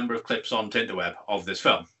great number of clips on Tinterweb of this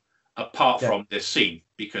film, apart from this scene,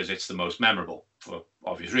 because it's the most memorable for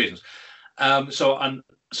obvious reasons. So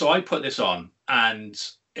I put this on, and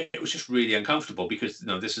it was just really uncomfortable because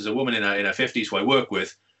this is a woman in her 50s who I work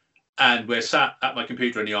with, and we're sat at my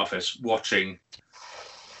computer in the office watching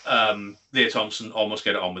Leah Thompson almost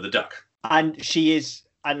get it on with the duck. And she is,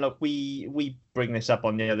 and look, we bring this up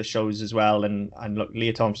on the other shows as well, and look,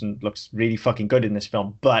 Leah Thompson looks really fucking good in this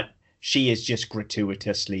film, but she is just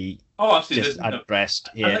gratuitously just undressed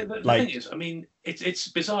here. The thing is, I mean, it's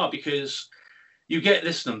bizarre because you get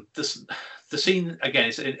the scene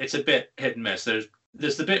again. It's a bit hit and miss.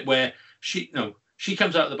 There's the bit where she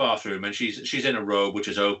comes out of the bathroom and she's in a robe which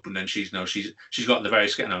is open, and she's got the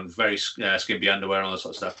very skimpy underwear and all that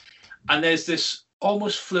sort of stuff. And there's this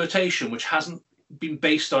almost flirtation which hasn't been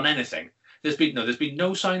based on anything. There's been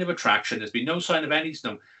no sign of attraction. There's been no sign of any.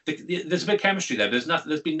 There's a bit of chemistry there.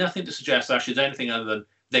 There's been nothing to suggest that she's anything other than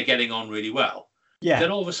they're getting on really well. Yeah. Then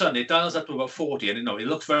all of a sudden it dials up to about 40, and it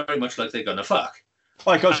looks very much like they're gonna fuck.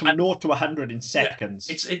 Oh, it goes from 0 to 100 in seconds.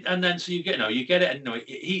 Yeah, and then so you get it,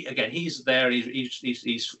 and he's there,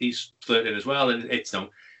 he's flirting as well, and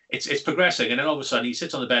it's progressing, and then all of a sudden he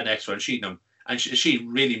sits on the bed next to her, and she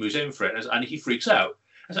really moves in for it, and he freaks out.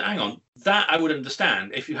 I said, hang on, that I would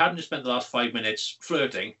understand if you hadn't just spent the last 5 minutes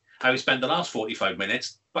flirting, how you spent the last 45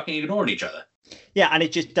 minutes fucking ignoring each other. Yeah, and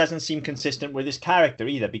it just doesn't seem consistent with his character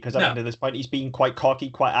either, because up to this point he's been quite cocky,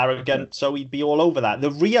 quite arrogant, so he'd be all over that.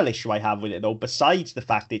 The real issue I have with it, though, besides the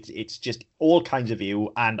fact it's just all kinds of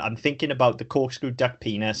ew, and I'm thinking about the corkscrew duck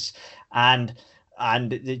penis, and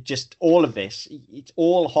just all of this, it's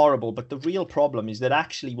all horrible, but the real problem is that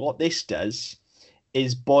actually what this does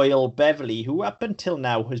is boil Beverly, who up until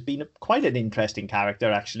now has been quite an interesting character,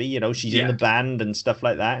 actually. She's in the band and stuff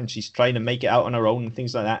like that, and she's trying to make it out on her own and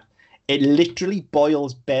things like that. It literally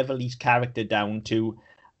boils Beverly's character down to,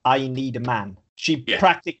 I need a man. She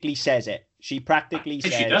practically says it. She practically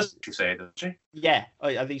says... She does say it, doesn't she? Yeah,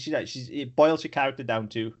 I think she does. It boils her character down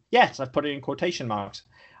to, yes, I've put it in quotation marks,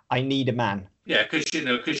 I need a man. Yeah,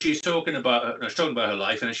 because she's talking about her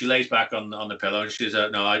life, and then she lays back on the pillow, and she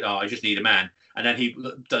says, I just need a man. And then he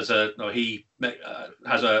does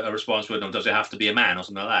has a response with, does it have to be a man or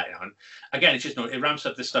something like that? And again, it's just it ramps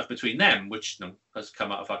up this stuff between them, which has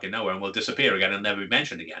come out of fucking nowhere and will disappear again and never be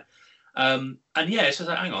mentioned again. And it's just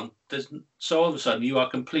like, hang on, so all of a sudden you are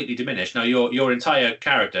completely diminished. Now your entire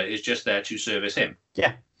character is just there to service him.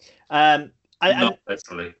 Yeah, not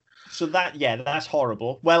literally. So that's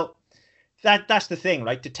horrible. Well, that's the thing,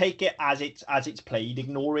 right? To take it as it's played,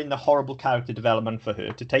 ignoring the horrible character development for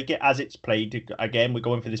her, to take it as it's played, again, we're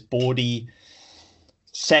going for this bawdy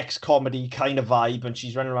sex comedy kind of vibe, and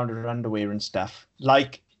she's running around in her underwear and stuff.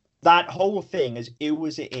 Like, that whole thing, as ew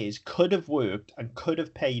as it is, could have worked and could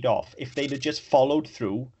have paid off if they'd have just followed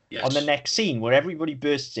through on the next scene where everybody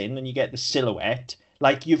bursts in and you get the silhouette.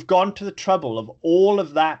 Like, you've gone to the trouble of all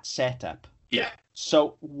of that setup. Yeah.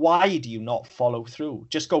 So why do you not follow through?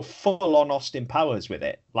 Just go full on Austin Powers with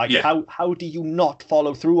it. Like, how do you not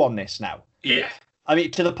follow through on this now? Yeah. I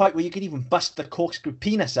mean, to the point where you could even bust the corkscrew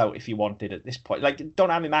penis out if you wanted at this point. Like,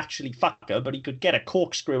 don't have him actually fuck her, but he could get a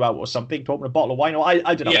corkscrew out or something to open a bottle of wine, or I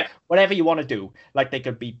don't know. Yeah. Whatever you want to do. Like, they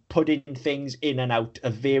could be putting things in and out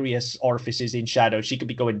of various orifices in shadow. She could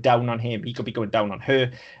be going down on him. He could be going down on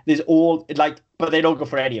her. There's all, like, but they don't go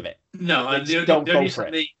for any of it. No, and the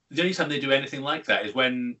only time they do anything like that is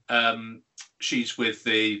when she's with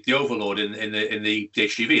the Overlord in the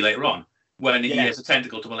HGV later on, when he has a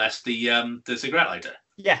tentacle to molest the cigarette lighter.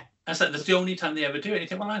 Yeah, that's the only time they ever do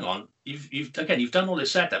anything. Well, hang on, you've done all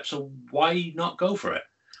this setup, so why not go for it?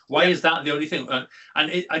 Why is that the only thing?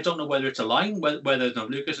 I don't know whether it's a line, whether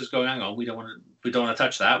Lucas is going, hang on, we don't want to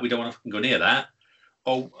touch that, we don't want to go near that,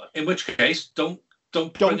 or in which case, don't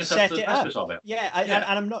don't bring us up to the precipice of it. Yeah, and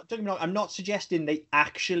I'm not, don't get me wrong, I'm not suggesting they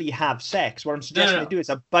actually have sex. What I'm suggesting they do is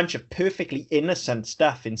a bunch of perfectly innocent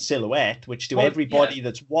stuff in silhouette, which to everybody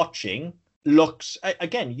that's watching looks,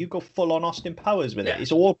 again, you go full on Austin Powers with it.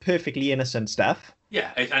 It's all perfectly innocent stuff.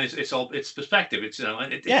 Yeah, and it's perspective. It's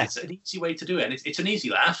it's an easy way to do it, and it's an easy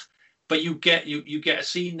laugh. But you get a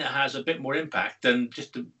scene that has a bit more impact than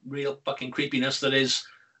just the real fucking creepiness that is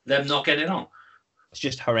them not getting on. It's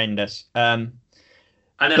just horrendous. And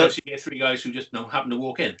then also you get three guys who just happen to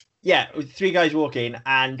walk in. Yeah, three guys walk in,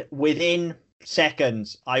 and within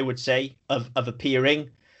seconds, I would say, of appearing,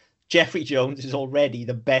 Jeffrey Jones is already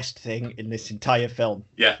the best thing in this entire film.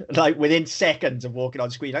 Yeah. Like within seconds of walking on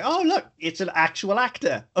screen, like, oh look, it's an actual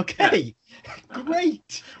actor. Okay. Yeah.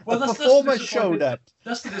 Great. Well, the performer showed up.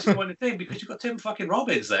 That's the disappointing thing, because you've got Tim fucking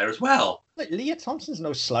Robbins there as well. Like, Leah Thompson's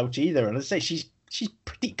no slouch either, and I say she's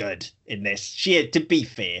pretty good in this. She, to be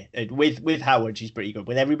fair, with Howard, she's pretty good.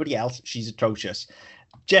 With everybody else, she's atrocious.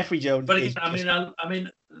 Jeffrey Jones. But I mean,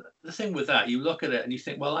 the thing with that, you look at it and you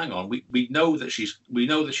think, well, hang on, we know that she's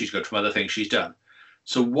good from other things she's done.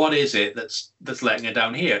 So what is it that's letting her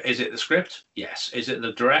down here? Is it the script? Yes. Is it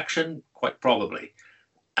the direction? Quite probably.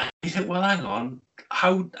 And you think, well, hang on,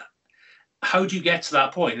 how do you get to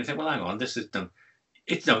that point? And you think, well, hang on, this is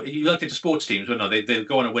you look into sports teams, well, no, they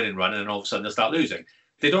go on a winning run and then all of a sudden they start losing.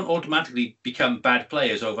 They don't automatically become bad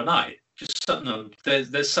players overnight. Just something,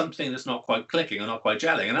 there's something that's not quite clicking or not quite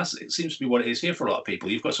gelling, and it seems to be what it is here for a lot of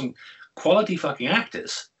people. You've got some quality fucking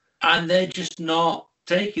actors, and they're just not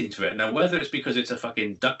taking to it. Now, whether it's because it's a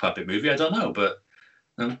fucking duck puppet movie, I don't know, but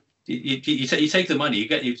you take the money,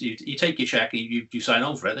 you take your check, you sign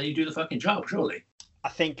on for it, then you do the fucking job, surely. I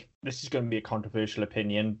think this is going to be a controversial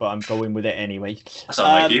opinion, but I'm going with it anyway. That's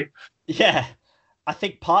not like you. Yeah. I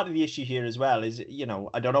think part of the issue here as well is,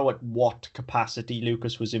 I don't know at what capacity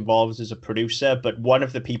Lucas was involved as a producer, but one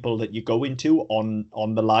of the people that you go into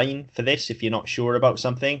on the line for this, if you're not sure about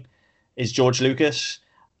something, is George Lucas.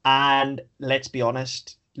 And let's be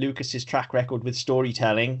honest, Lucas's track record with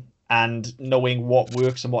storytelling and knowing what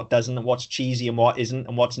works and what doesn't, and what's cheesy and what isn't,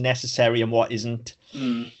 and what's necessary and what isn't.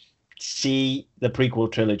 See the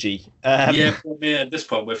prequel trilogy. At this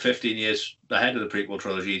point, we're 15 years ahead of the prequel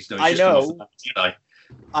trilogy.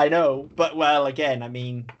 I know, but well, again, I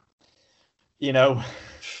mean,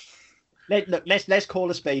 let's call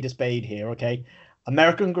a spade here, okay?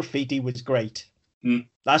 American Graffiti was great.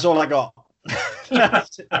 That's all I got.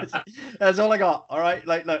 That's all I got. All right,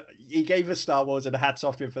 like, look, he gave us Star Wars, and hats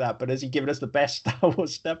off to him for that. But has he given us the best Star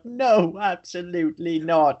Wars stuff? No, absolutely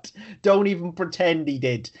not. Don't even pretend he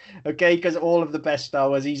did. Okay, because all of the best Star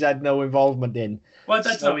Wars he's had no involvement in. Well,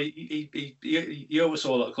 that's how he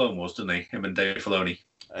oversaw a lot of Clone Wars, didn't he? Him and Dave Filoni.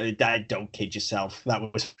 Don't kid yourself. That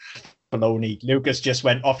was Filoni. Lucas just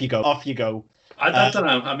went, off you go. I don't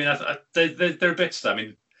know. I mean, they're bits. I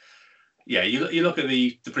mean, yeah, you look at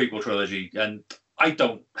the prequel trilogy, and I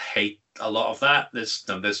don't hate a lot of that.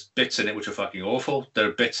 There's bits in it which are fucking awful. There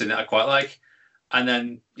are bits in it I quite like, and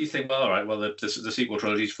then you think, well, all right, well, the sequel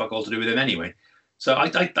trilogy's fuck all to do with him anyway. So I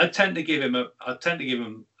tend to give him a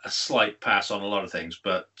slight pass on a lot of things,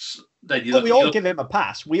 but then we all give him a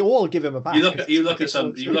pass. We all give him a pass. You look at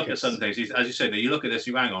some things. As you said, you look at this,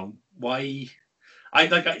 you hang on, why? You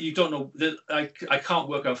don't know. I can't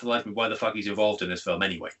work out for the life of me why the fuck he's involved in this film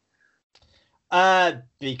anyway.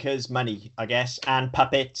 Because money, I guess, and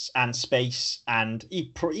puppets and space, and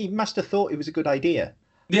he must have thought it was a good idea.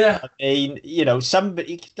 Yeah. I mean,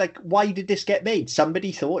 somebody, like, why did this get made?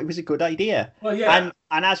 Somebody thought it was a good idea. Well, yeah.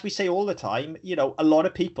 And as we say all the time, a lot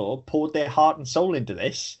of people poured their heart and soul into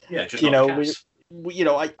this. Yeah, just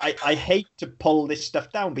I hate to pull this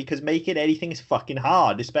stuff down because making anything is fucking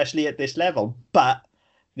hard, especially at this level. But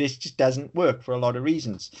this just doesn't work for a lot of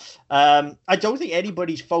reasons. I don't think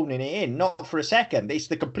anybody's phoning it in, not for a second. It's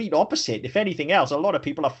the complete opposite. If anything else, a lot of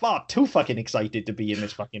people are far too fucking excited to be in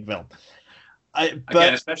this fucking film.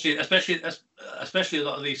 Again, especially a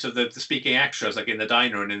lot of these of the speaking extras, like in the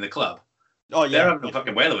diner and in the club. Oh yeah, they're having a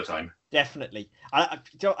fucking whale of a time. Definitely. I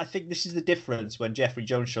think this is the difference when Jeffrey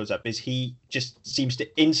Jones shows up, is he just seems to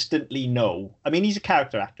instantly know. I mean, he's a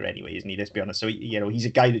character actor anyway, isn't he? Let's be honest. So he's a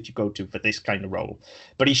guy that you go to for this kind of role.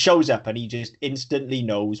 But he shows up and he just instantly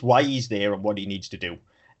knows why he's there and what he needs to do.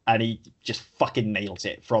 And he just fucking nails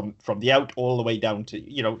it from the out all the way down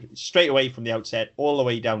to, straight away from the outset, all the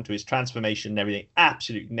way down to his transformation and everything.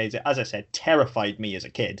 Absolutely nails it. As I said, terrified me as a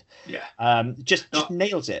kid. Yeah. Just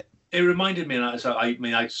nails it. It reminded me,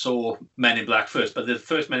 I saw Men in Black first, but the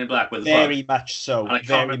first Men in Black with the very much so. And I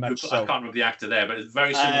can't remember the actor there, but it's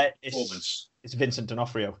very similar performance. It's Vincent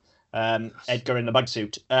D'Onofrio. Edgar in the bug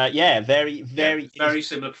suit. Yeah, very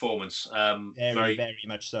similar performance. Very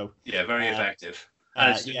much so. Yeah, very effective.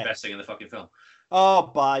 And it's the best thing in the fucking film. Oh,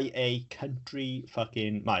 by a country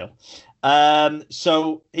fucking mile.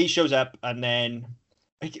 So he shows up, and then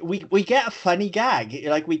we get a funny gag.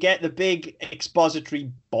 Like, we get the big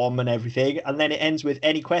expository bomb and everything, and then it ends with,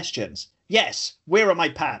 any questions? Yes. Where are my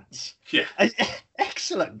pants? Yeah.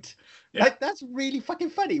 Excellent. Yeah. Like, that's really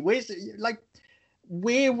fucking funny. Where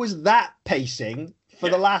was that pacing for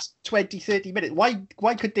the last 20, 30 minutes?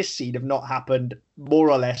 Why could this scene have not happened more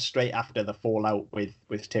or less straight after the fallout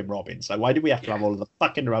with Tim Robbins? Like, why do we have to have all of the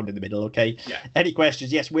fucking around in the middle? Okay. Yeah. Any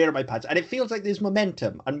questions? Yes. Where are my pants? And it feels like there's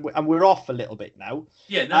momentum, and we're off a little bit now.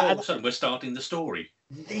 Yeah. Now all of a sudden we're starting the story.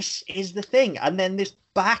 This is the thing, and then this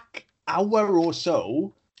back hour or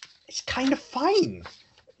so, it's kind of fine.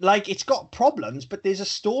 Like, it's got problems, but there's a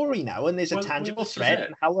story now, and there's a tangible threat,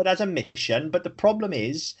 and Howard has a mission. But the problem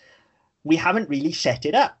is, we haven't really set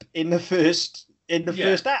it up in the first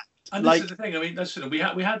act. And this is the thing. I mean,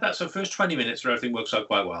 we had that. So first 20 minutes where everything works out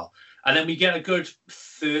quite well, and then we get a good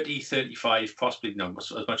 30, 35, possibly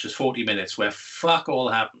as much as 40 minutes where fuck all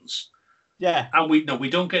happens. Yeah. And we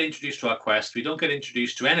don't get introduced to our quest. We don't get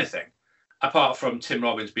introduced to anything apart from Tim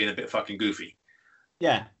Robbins being a bit fucking goofy.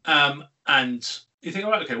 Yeah. And you think,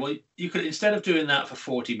 all right, okay, well, you could, instead of doing that for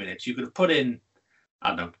 40 minutes, you could have put in, I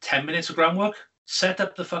don't know, 10 minutes of groundwork, set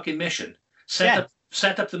up the fucking mission, set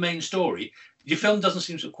up the main story. Your film doesn't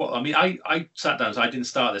seem to quite, I mean, I sat down, so I didn't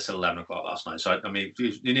start this at 11 o'clock last night. So, I mean, it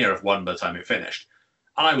was near of 1 by the time it finished.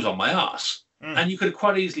 And I was on my arse. And you could have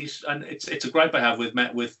quite easily, and it's a gripe I have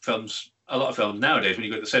with films, a lot of films nowadays, when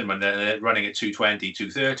you go to the cinema and they're running at 2:20,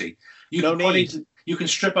 2:30. You can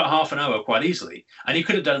strip out half an hour quite easily. And you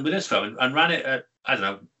could have done with this film and ran it at, I don't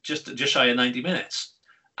know, just shy of 90 minutes.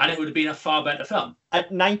 And it would have been a far better film.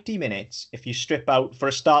 At 90 minutes, if you strip out, for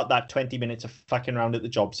a start, that 20 minutes of fucking around at the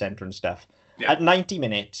job centre and stuff. Yeah. At 90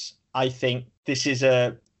 minutes, I think this is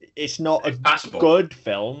it's not a passable, good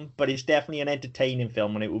film, but it's definitely an entertaining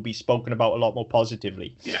film, and it will be spoken about a lot more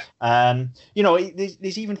positively. Yeah. You know,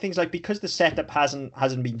 there's even things like, because the setup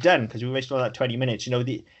hasn't been done, because we wasted all that 20 minutes, you know,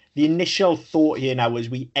 the initial thought here now is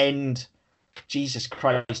we end, Jesus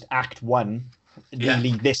Christ, Act 1,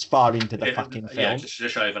 nearly this far into the fucking film. Yeah, just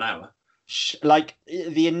shy of an hour. Like,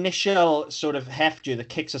 the initial sort of hefter that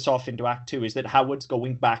kicks us off into Act 2 is that Howard's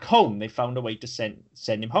going back home. They found a way to send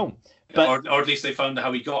him home. But, or at least they found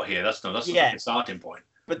how he got here. That's the starting point.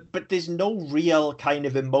 But there's no real kind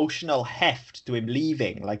of emotional heft to him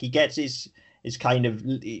leaving. Like, he gets his kind of,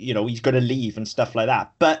 you know, he's going to leave and stuff like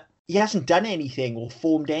that. But he hasn't done anything or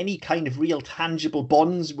formed any kind of real tangible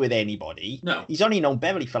bonds with anybody. No. He's only known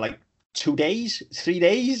Beverly for like 2 days, 3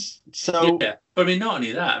 days. So yeah, but I mean, not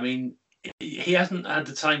only that. I mean, he hasn't had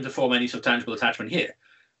the time to form any sort of tangible attachment here.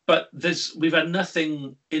 But we've had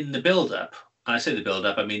nothing in the build-up. And I say the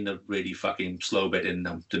build-up, I mean the really fucking slow bit in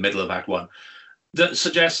the middle of Act 1, that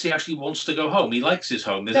suggests he actually wants to go home. He likes his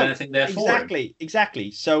home. There's anything there for him.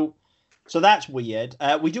 Exactly. So that's weird.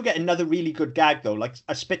 We do get another really good gag, though, like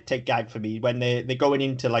a spit take gag for me, when they're going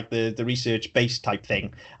into like the research base type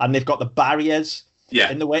thing, and they've got the barriers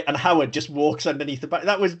in the way, and Howard just walks underneath the barrier.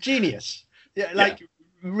 That was genius.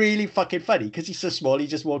 Really fucking funny, because he's so small, he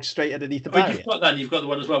just walks straight underneath the barrier. You've got that, and you've got the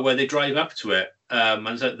one as well where they drive up to it, and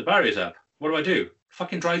the barrier's up. What do?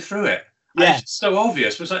 Fucking drive through it. And it's so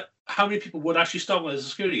obvious. But it's like, how many people would actually stop when there's a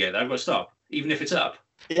security gate? I've got to stop, even if it's up.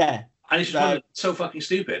 Yeah. And it's just so fucking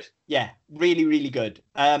stupid. Yeah, really, really good.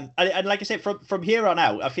 And like I said, from here on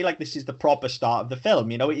out, I feel like this is the proper start of the film.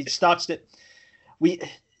 You know, it starts to...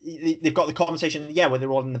 They've got the conversation, where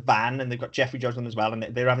they're all in the van, and they've got Jeffrey Jones on as well, and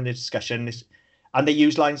they're having a discussion. And they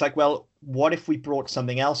use lines like, well, what if we brought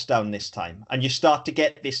something else down this time? And you start to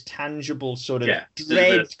get this tangible sort of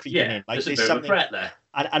dread creeping in. Like, there's something, a threat there.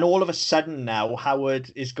 And all of a sudden now,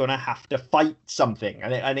 Howard is going to have to fight something.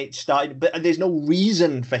 And it started, but there's no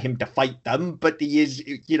reason for him to fight them, but he is,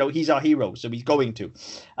 you know, he's our hero, so he's going to.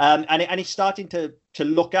 And he's starting to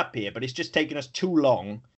look up here, but it's just taken us too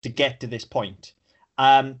long to get to this point.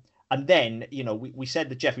 And then, you know, we said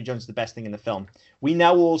that Jeffrey Jones is the best thing in the film. We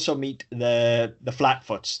now also meet the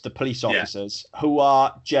Flatfoots, the police officers, who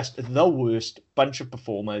are just the worst bunch of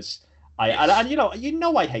performers. And you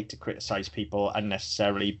know, I hate to criticize people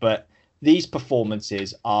unnecessarily, but these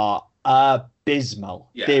performances are abysmal.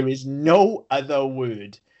 Yeah. There is no other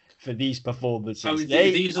word for these performances. I mean,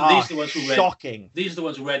 these are the ones who shocking. These are the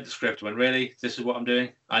ones who read the script and went, really, this is what I'm doing?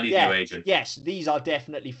 I need a new agent. Yes, these are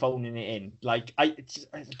definitely phoning it in. Like, I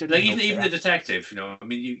don't like even the detective, you know. I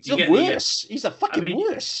mean, he's the worst. He's the fucking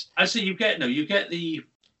worst. I see. You get the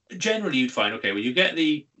generally you'd find, okay, well, you get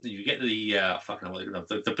the fucking hell,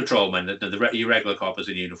 the patrolmen, your regular coppers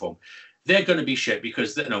in uniform. They're going to be shit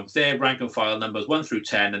because they're rank and file numbers 1 through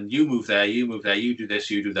 10, and you move there, you do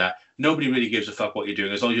this, you do that. Nobody really gives a fuck what you're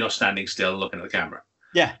doing as long as you're not standing still and looking at the camera.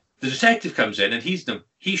 Yeah. The detective comes in, and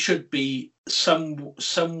he should be some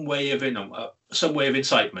way of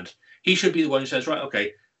incitement. He should be the one who says, right,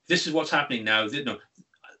 okay, this is what's happening now.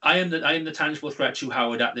 I am the tangible threat to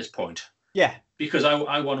Howard at this point. Yeah. Because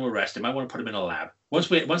I want to arrest him. I want to put him in a lab. Once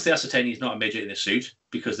they ascertain he's not a midget in a suit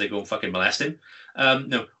because they go and fucking molest him.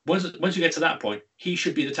 Once you get to that point, he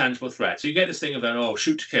should be the tangible threat. So you get this thing of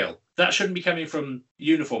shoot to kill. That shouldn't be coming from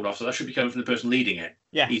uniformed officer. That should be coming from the person leading it.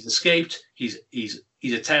 Yeah. He's escaped. He's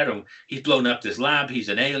a terror. He's blown up this lab. He's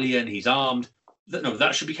an alien. He's armed.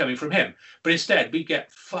 That should be coming from him. But instead, we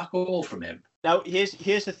get fuck all from him. Now,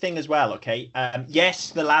 here's the thing as well, okay?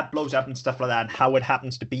 Yes, the lab blows up and stuff like that, and Howard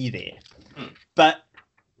happens to be there. But,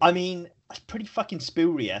 I mean, it's pretty fucking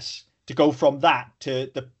spurious to go from that to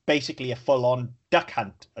basically a full-on duck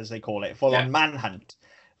hunt, as they call it, a full-on manhunt.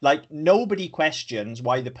 Like, nobody questions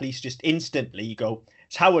why the police just instantly go,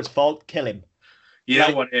 it's Howard's fault, kill him. You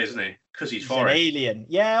know what it is, isn't he? Because he's foreign. An alien.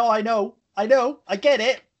 Yeah, I know, I get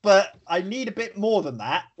it, but I need a bit more than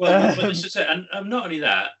that. Well, this is it. And not only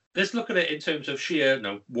that, let's look at it in terms of sheer,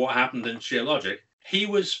 what happened in sheer logic. He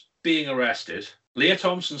was being arrested. Leah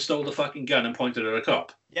Thompson stole the fucking gun and pointed at a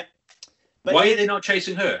cop. Yep. But why are they not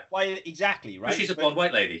chasing her? Why exactly, right? Because she's a blonde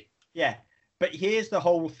white lady. Yeah. But here's the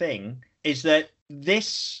whole thing, is that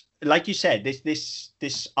this, like you said,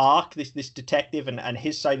 this arc, this detective and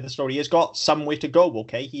his side of the story has got somewhere to go,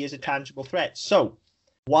 okay? He is a tangible threat. So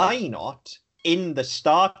why not, in the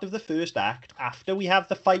start of the first act, after we have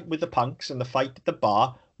the fight with the punks and the fight at the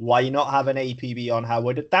bar, why not have an APB on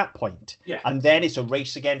Howard at that point? Yeah. And then it's a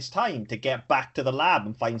race against time to get back to the lab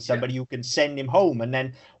and find somebody who can send him home. And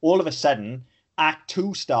then all of a sudden, Act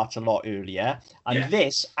 2 starts a lot earlier. And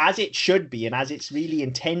this, as it should be, and as it's really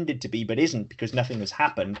intended to be, but isn't because nothing has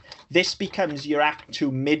happened, this becomes your Act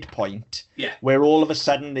 2 midpoint. Yeah. Where all of a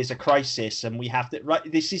sudden there's a crisis and we have to...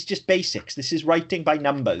 This is just basics. This is writing by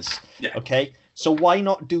numbers. Yeah. Okay? So why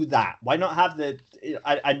not do that? Why not have the...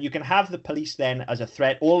 And you can have the police then as a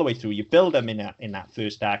threat all the way through. You build them in that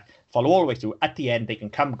first act, follow all the way through. At the end, they can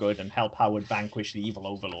come good and help Howard vanquish the evil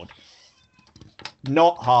overlord.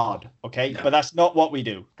 Not hard, okay? No. But that's not what we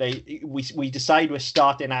do. We decide we're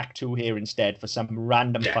starting Act 2 here instead for some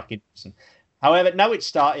random fucking reason. However, now it's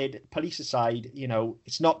started, police aside,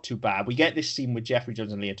 it's not too bad. We get this scene with Jeffrey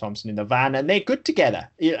Jones and Leah Thompson in the van, and they're good together.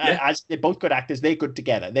 As they're both good actors, they're good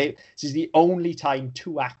together. This is the only time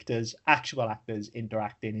two actual actors,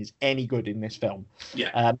 interacting is any good in this film.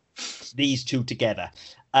 Yeah. These two together.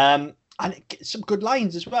 And some good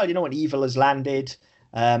lines as well, when evil has landed.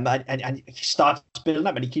 And he starts building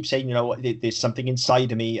up, and he keeps saying, there's something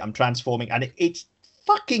inside of me, I'm transforming, and it's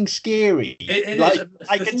fucking scary.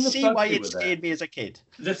 I can see why it scared me as a kid.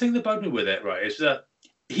 The thing that bugged me with it, right, is that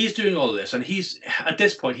he's doing all this, and he's at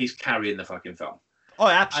this point he's carrying the fucking film. Oh,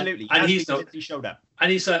 absolutely. And he showed up,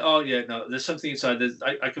 and he's like, oh yeah, no, there's something inside.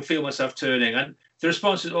 I can feel myself turning, and the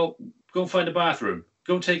response is, oh, go and find a bathroom,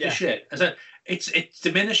 go and take a shit. And so it's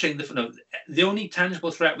diminishing the only tangible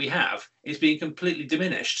threat we have is being completely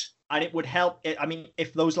diminished. And it would help.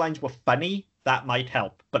 If those lines were funny, that might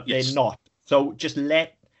help, but they're not. So just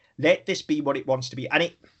let this be what it wants to be.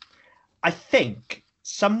 And I think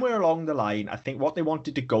somewhere along the line, I think what they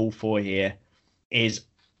wanted to go for here is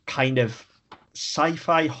kind of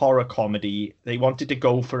sci-fi horror comedy. They wanted to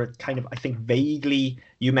go for a kind of, I think, vaguely,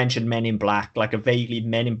 you mentioned Men in Black, like a vaguely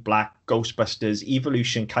Men in Black, Ghostbusters,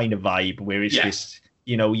 Evolution kind of vibe, where it's this,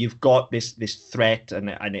 you've got this threat and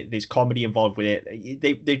there's comedy involved with it.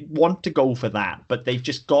 They want to go for that, but they've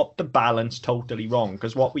just got the balance totally wrong,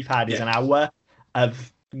 because what we've had is an hour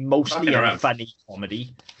of mostly a funny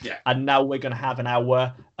comedy, and now we're going to have an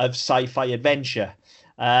hour of sci-fi adventure,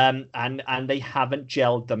 and they haven't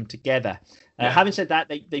gelled them together. Having said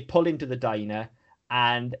that, they pull into the diner,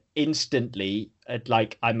 and instantly,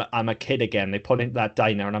 I'm a kid again. They pull into that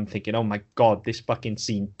diner, and I'm thinking, oh my god, this fucking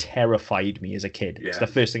scene terrified me as a kid. It's the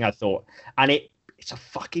first thing I thought, and it's a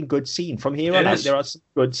fucking good scene. From here on out, there are some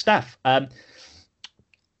good stuff.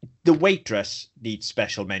 The waitress needs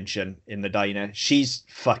special mention in the diner. She's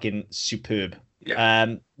fucking superb.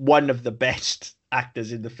 One of the best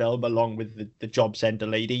actors in the film, along with the job center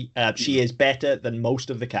lady. She is better than most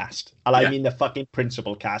of the cast. And I mean the fucking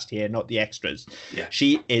principal cast here, not the extras.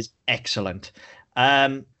 She is excellent.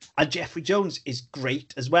 And Jeffrey Jones is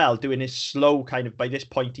great as well, doing his slow kind of, by this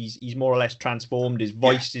point he's more or less transformed. His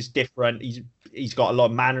voice is different. He's got a lot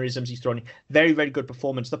of mannerisms he's throwing. Very, very good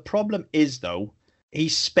performance. The problem is, though,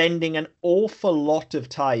 he's spending an awful lot of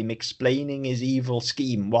time explaining his evil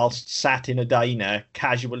scheme whilst sat in a diner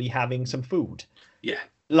casually having some food. Yeah.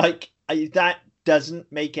 Like, that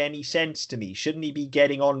doesn't make any sense to me. Shouldn't he be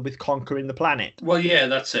getting on with conquering the planet? Well, yeah,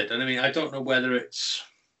 that's it. And I mean, I don't know whether it's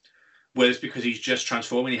because he's just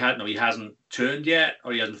transforming. He hasn't turned yet,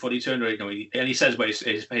 or he hasn't fully turned, or and he says, well,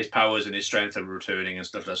 his powers and his strength are returning and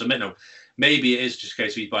stuff like that. So maybe it is just a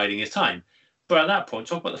case of he's biding his time. But at that point,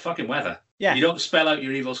 talk about the fucking weather. Yeah. You don't spell out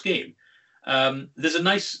your evil scheme. There's a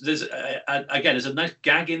nice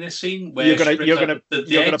gag in this scene where you're gonna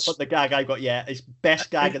put the gag I got. Yeah, it's best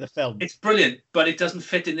gag of the film. It's brilliant, but it doesn't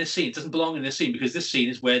fit in this scene. It doesn't belong in this scene because this scene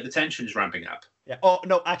is where the tension is ramping up. Yeah. Oh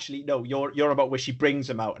no, actually no. You're about where she brings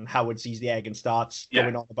him out and Howard sees the egg and starts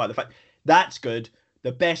going on about the fact that's good.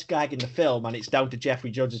 The best gag in the film, and it's down to Jeffrey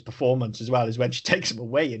Jones's performance as well, is when she takes him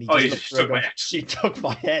away and he took my eggs. She took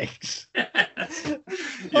my eggs.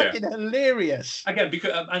 Fucking hilarious. Again,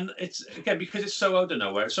 because it's so out of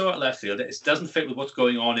nowhere, it's so out of left field, it doesn't fit with what's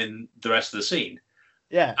going on in the rest of the scene.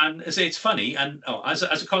 Yeah, and it's funny, and as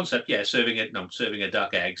a concept, yeah, serving a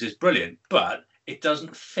duck eggs is brilliant, but it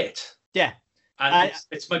doesn't fit. Yeah, and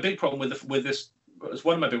it's my big problem with this. It's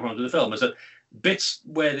one of my big problems with the film is that bits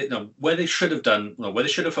where they should have done, where they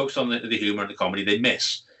should have focused on the humor and the comedy, they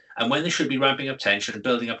miss, and when they should be ramping up tension,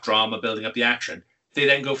 building up drama, building up the action, they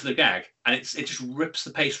then go for the gag, and it just rips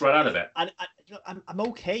the pace right out of it. And I'm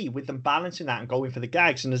okay with them balancing that and going for the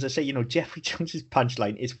gags. And as I say, Jeffrey Jones's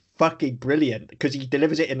punchline is fucking brilliant because he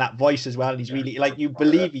delivers it in that voice as well. And he's really you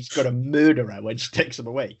believe he's got a murderer when she takes him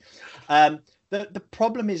away. The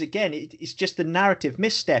problem is, again, it's just the narrative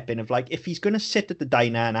misstepping of if he's going to sit at the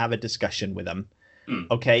diner and have a discussion with him,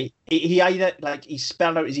 okay, he either he's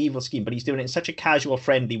spelled out his evil scheme, but he's doing it in such a casual,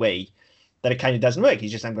 friendly way that it kind of doesn't work.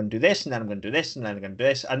 He's just, I'm going to do this, and then I'm going to do this, and then I'm going to do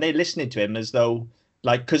this. And they're listening to him as though,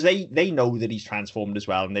 because they know that he's transformed as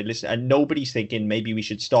well, and they listen, and nobody's thinking, maybe we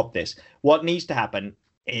should stop this. What needs to happen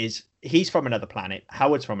is he's from another planet.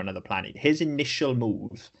 Howard's from another planet. His initial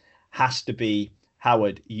move has to be,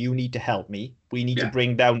 Howard, you need to help me. We need to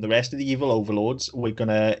bring down the rest of the evil overlords. We're going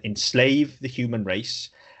to enslave the human race.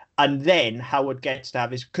 And then Howard gets to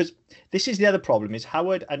have his... Because this is the other problem, is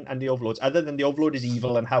Howard and the overlords, other than the overlord is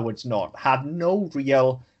evil and Howard's not, have no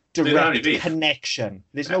real direct connection.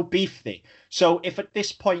 There's no beef there. So if at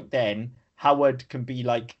this point then Howard can be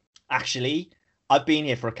actually, I've been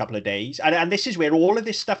here for a couple of days. And this is where all of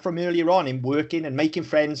this stuff from earlier on, him working and making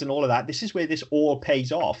friends and all of that, this is where this all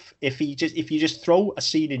pays off. If you just throw a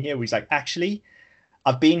scene in here where he's like, actually,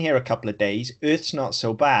 I've been here a couple of days. Earth's not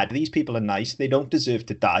so bad. These people are nice. They don't deserve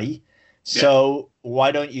to die. So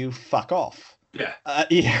why don't you fuck off? Yeah.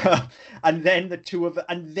 And then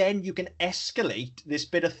then you can escalate this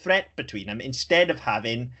bit of threat between them instead of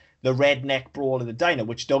having the redneck brawl in the diner,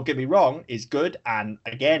 which, don't get me wrong, is good and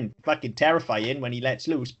again fucking terrifying when he lets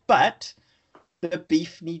loose. But the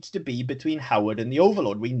beef needs to be between Howard and the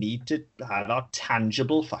Overlord. We need to have our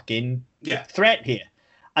tangible fucking threat here.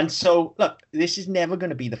 And so, look, this is never going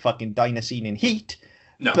to be the fucking diner scene in Heat,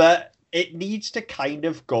 but it needs to kind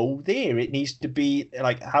of go there. It needs to be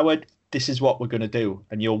like, Howard, this is what we're going to do,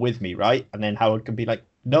 and you're with me, right? And then Howard can be like,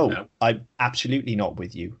 no. I'm absolutely not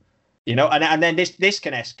with you. And then this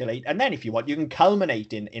can escalate. And then if you want, you can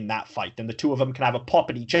culminate in that fight, and the two of them can have a pop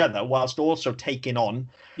at each other whilst also taking on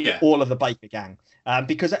all of the biker gang.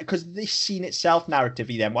 Because this scene itself,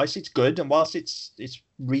 narratively, then, whilst it's good and whilst it's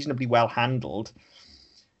reasonably well handled,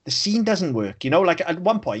 the scene doesn't work. At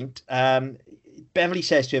one point, Beverly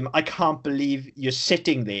says to him, I can't believe you're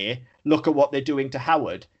sitting there. Look at what they're doing to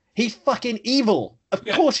Howard. He's fucking evil. Of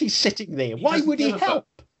course he's sitting there. Why would he help?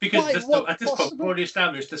 Because at this point, we've already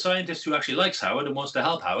established the scientist who actually likes Howard and wants to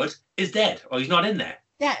help Howard is dead, or he's not in there.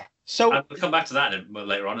 Yeah. So and we'll come back to that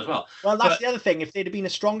later on as well. Well, that's the other thing. If there'd have been a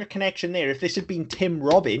stronger connection there, if this had been Tim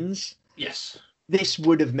Robbins, this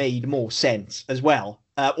would have made more sense as well.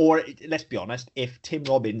 Or let's be honest, if Tim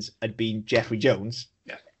Robbins had been Jeffrey Jones,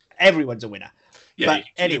 everyone's a winner. Yeah, but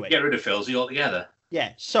anyway, get rid of Filsey altogether.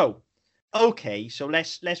 Yeah. So, okay. So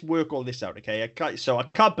let's work all this out. Okay. I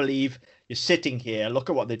can't believe you're sitting here. Look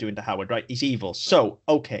at what they're doing to Howard. Right? He's evil. So,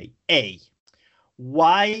 okay.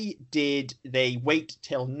 Why did they wait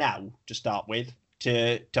till now to start with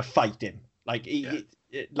to fight him?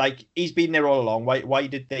 He's been there all along. Why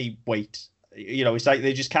did they wait? It's like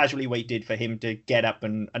they just casually waited for him to get up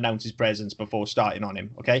and announce his presence before starting on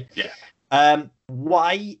him. Okay. Yeah.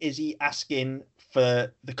 Why is he asking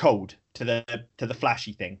for the code to the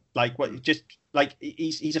flashy thing?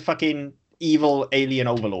 He's a fucking evil alien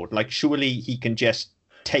overlord. Surely he can just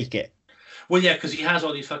take it. Well, yeah, because he has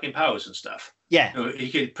all these fucking powers and stuff. Yeah. He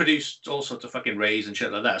could produce all sorts of fucking rays and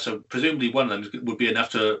shit like that. So presumably one of them would be enough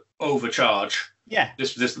to overcharge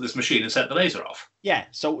this machine and set the laser off. Yeah.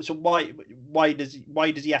 So why does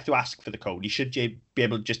he have to ask for the code? He should be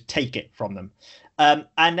able to just take it from them.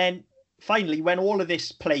 And then finally, when all of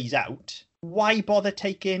this plays out, why bother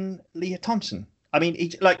taking Leah Thompson? I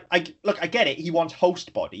mean, I get it. He wants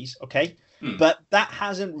host bodies, okay? But that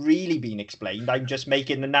hasn't really been explained. I'm just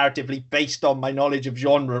making the narratively based on my knowledge of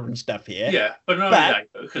genre and stuff here. Yeah, but not only that,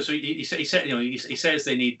 because he said, he says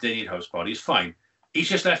they need host bodies. Fine. He's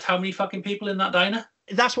just left how many fucking people in that diner?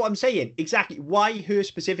 That's what I'm saying. Exactly. Why her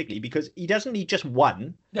specifically? Because he doesn't need just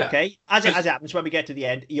one. Yeah. Okay. As it happens, when we get to the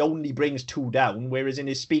end, he only brings 2 down, whereas in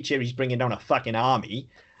his speech here, he's bringing down a fucking army.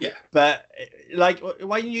 Yeah. But why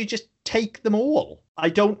don't you just take them all? I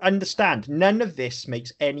don't understand. None of this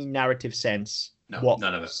makes any narrative sense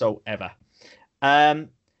whatsoever.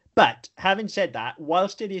 But having said that,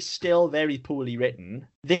 whilst it is still very poorly written,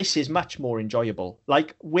 this is much more enjoyable.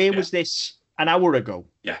 Like, where was this an hour ago?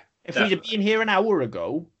 Yeah. If we'd have been here an hour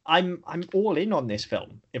ago, I'm all in on this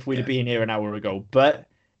film. If we'd have been here an hour ago, but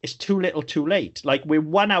it's too little, too late. Like, we're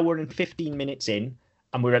 1 hour and 15 minutes in,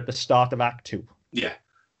 and we're at the start of Act 2. Yeah,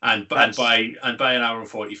 and by an hour and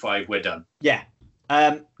 45, we're done. Yeah.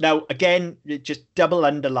 Now again, just double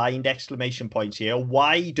underlined exclamation points here.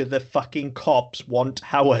 Why do the fucking cops want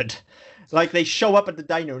Howard? Like, they show up at the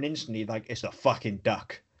diner and instantly, like, it's the fucking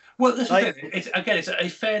duck. Well, this is it's a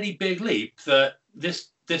fairly big leap that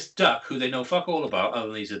this duck, who they know fuck all about, other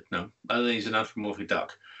than he's an anthropomorphic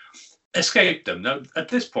duck, escaped them. Now, at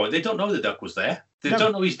this point, they don't know the duck was there. They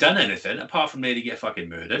don't know he's done anything apart from maybe get fucking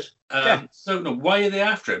murdered. So, no, why are they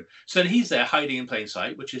after him? So then he's there hiding in plain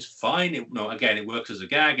sight, which is fine. It works as a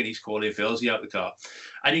gag, and he's calling Filsey out the car,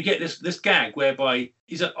 and you get this gag whereby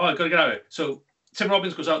he's like, "Oh, I gotta get out of here." So Tim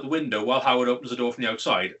Robbins goes out the window while Howard opens the door from the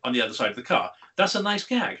outside on the other side of the car. That's a nice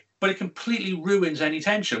gag, but it completely ruins any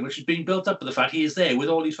tension which has been built up with the fact he is there with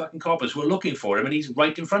all these fucking coppers who are looking for him, and he's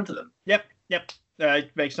right in front of them. Yep.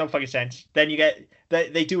 It makes no fucking sense. Then you get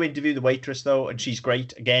they do interview the waitress though, and she's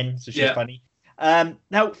great again, so she's funny.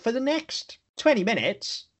 Now for the next 20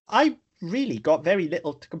 minutes, I really got very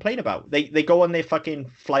little to complain about. They go on their fucking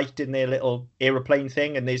flight in their little aeroplane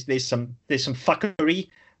thing, and there's some fuckery.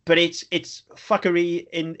 But it's fuckery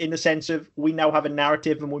in the sense of we now have a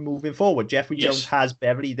narrative and we're moving forward. Jeffrey Jones has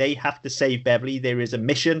Beverly. They have to save Beverly. There is a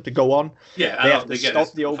mission to go on. Yeah, they have to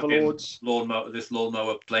stop the overlords.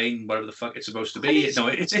 Lawnmower plane, whatever the fuck it's supposed to be.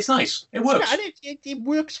 It's nice. It works. Yeah, and it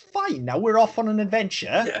works fine. Now we're off on an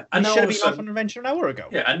adventure. Yeah, and we should have been off on an adventure an hour ago.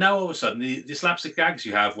 Yeah, and now all of a sudden the slapstick gags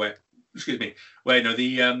you have where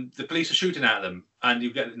the police are shooting at them, and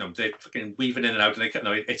you get they're fucking weaving in and out, and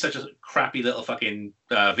it's such a crappy little fucking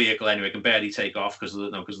vehicle anyway, it can barely take off because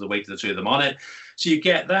of the weight of the two of them on it. So you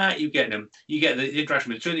get that, you get the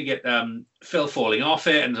interaction with the two, you get Phil falling off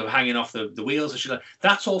it and hanging off the wheels and shit.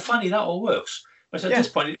 That's all funny, that all works. But at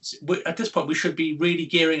this point, we should be really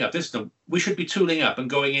gearing up. We should be tooling up and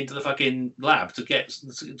going into the fucking lab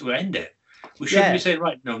to end it. We shouldn't be saying,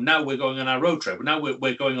 right, now we're going on our road trip. Now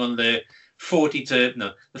we're going on the 40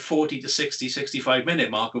 to 60, 65 minute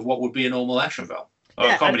mark of what would be a normal action film or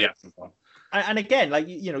a comedy action film. And again,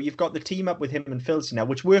 you've got the team up with him and Filsey now,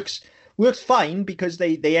 which works fine because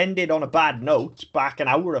they ended on a bad note back an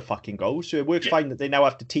hour a fucking go. So it works fine that they now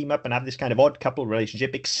have to team up and have this kind of odd couple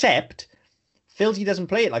relationship, except Filsey doesn't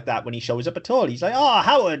play it like that when he shows up at all. He's like, "Oh,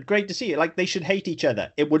 Howard, great to see you." Like, they should hate each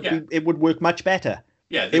other. It would work much better.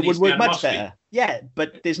 Yeah, it would work much better. Yeah,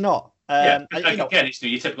 but there's not. Again, it's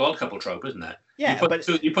your typical odd couple trope, isn't it? Yeah, you put the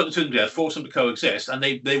two of them together, force them to coexist, and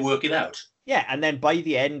they work it out. Yeah, and then by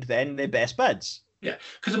the end, then they're best buds. Yeah,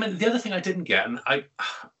 because the other thing I didn't get, and the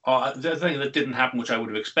other thing that didn't happen, which I would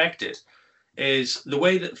have expected, is the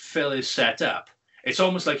way that Phil is set up. It's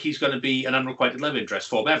almost like he's going to be an unrequited love interest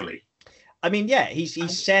for Beverly. I mean, yeah, he's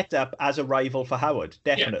set up as a rival for Howard,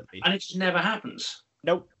 definitely. Yeah, and it just never happens.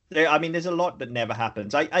 Nope. I mean, there's a lot that never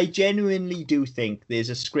happens. I genuinely do think there's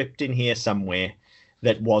a script in here somewhere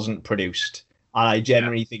that wasn't produced. And I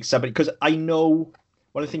genuinely think somebody... Because I know...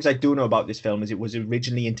 One of the things I do know about this film is it was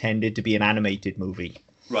originally intended to be an animated movie.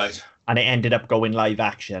 Right. And it ended up going live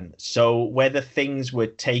action. So whether things were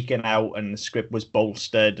taken out and the script was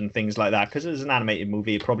bolstered and things like that, because it was an animated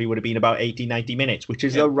movie, it probably would have been about 80, 90 minutes, which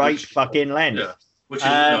is the right fucking length. Yeah. Which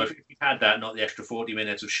is, if you had that, not the extra 40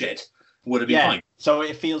 minutes of shit, would have been fine. So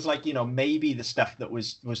it feels like, maybe the stuff that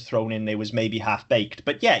was thrown in there was maybe half-baked.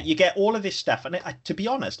 But yeah, you get all of this stuff. And to be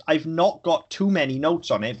honest, I've not got too many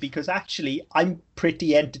notes on it because actually I'm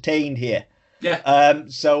pretty entertained here. Yeah.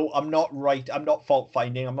 So I'm not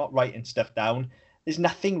fault-finding. I'm not writing stuff down. There's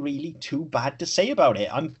nothing really too bad to say about it.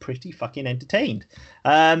 I'm pretty fucking entertained.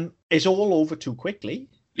 It's all over too quickly.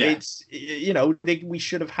 Yeah. It's, we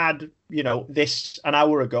should have had, this an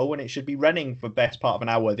hour ago, and it should be running for best part of an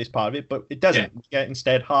hour, this part of it, but it doesn't. Yeah. We get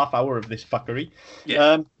instead half hour of this fuckery.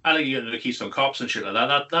 Yeah. I think you get the Keystone Cops and shit like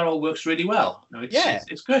that. That all works really well.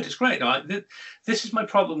 It's good. It's great. This is my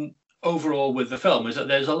problem overall with the film, is that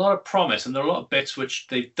there's a lot of promise and there are a lot of bits which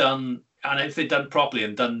they've done, and if they'd done properly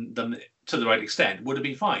and done them to the right extent, would have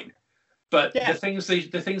been fine. But the things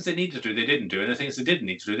they needed to do, they didn't do, and the things they didn't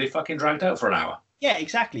need to do, they fucking dragged out for an hour. Yeah,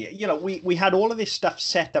 exactly. We had all of this stuff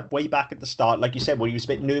set up way back at the start, like you said, where he was a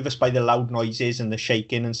bit nervous by the loud noises and the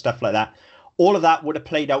shaking and stuff like that. All of that would have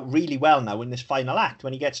played out really well now in this final act,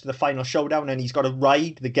 when he gets to the final showdown and he's got to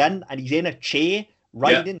ride the gun, and he's in a chair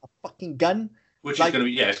riding the fucking gun. Which is going to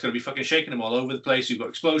be, it's going to be fucking shaking him all over the place. You've got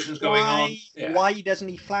explosions going on. Yeah. Why doesn't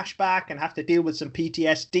he flash back and have to deal with some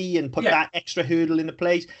PTSD and put that extra hurdle into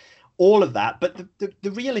place? All of that. But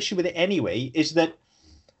the real issue with it anyway is that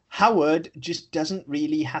Howard just doesn't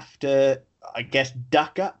really have to, I guess,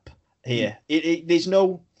 duck up here. There's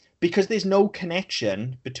no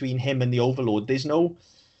connection between him and the Overlord. There's no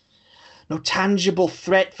tangible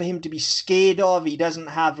threat for him to be scared of. He doesn't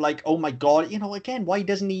have like, oh my God, again, why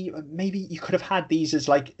doesn't he? Maybe you could have had these as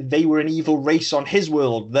like they were an evil race on his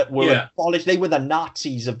world that were abolished. They were the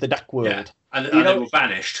Nazis of the Duck world. Yeah. And they were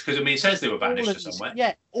banished, because it says they were banished somewhere.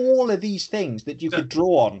 Yeah, all of these things that you could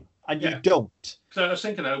draw on, and you don't. So I was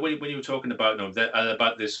thinking when you were talking about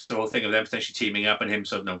about this whole thing of them potentially teaming up and him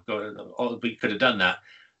sort of we could have done that.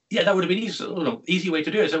 Yeah, that would have been easy way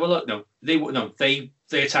to do it. So, well, look, they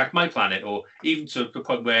attacked my planet, or even to the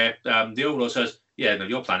point where the Overlord says, "Yeah, no,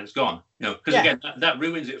 your planet's gone." Because again, that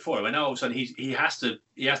ruins it for him. And now all of a sudden he has to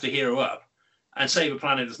hero up and save a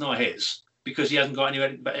planet that's not his, because he hasn't got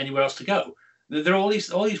anywhere else to go. There are all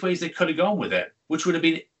these ways they could have gone with it, which would have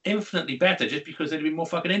been infinitely better, just because they'd been more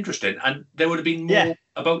fucking interesting, and there would have been more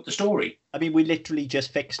about the story. I mean, we literally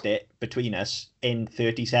just fixed it between us in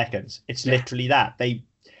 30 seconds. It's literally that.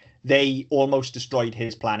 They almost destroyed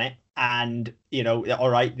his planet, and all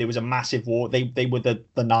right, there was a massive war. They were the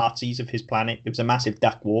Nazis of his planet. There was a massive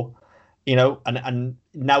duck war, and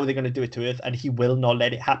now they're going to do it to Earth, and he will not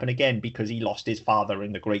let it happen again, because he lost his father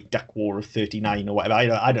in the Great Duck War of 39 or whatever.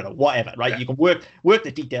 I don't know, whatever, right? You can work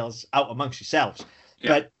the details out amongst yourselves.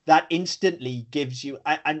 But that instantly gives you,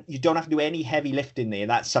 and you don't have to do any heavy lifting there.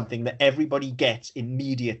 That's something that everybody gets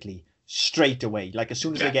immediately, straight away. Like as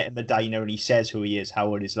soon as they get in the diner and he says who he is,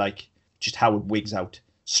 Howard is like, just Howard wigs out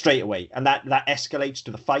straight away. And that escalates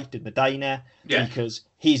to the fight in the diner because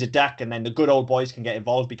he's a duck, and then the good old boys can get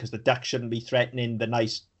involved because the duck shouldn't be threatening the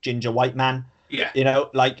nice ginger white man. Yeah.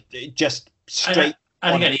 Like just straight.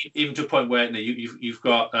 And again, even to a point where you've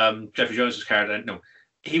got Jeffrey Jones's character,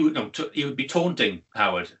 he would be taunting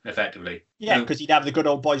Howard effectively. Yeah, because he'd have the good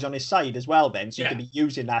old boys on his side as well then. So he could be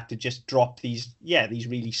using that to just drop these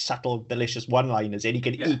really subtle, delicious one-liners in. He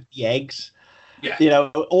could eat the eggs. Yeah.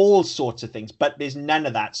 All sorts of things. But there's none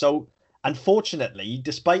of that. So unfortunately,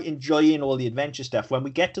 despite enjoying all the adventure stuff, when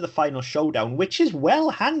we get to the final showdown, which is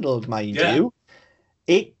well handled, mind you,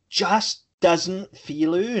 it just doesn't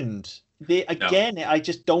feel earned. I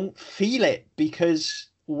just don't feel it, because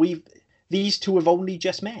these two have only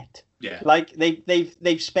just met. Yeah. Like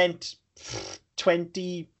they've spent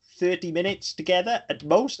 20, 30 minutes together at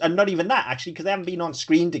most, and not even that actually, because they haven't been on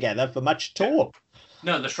screen together for much at all.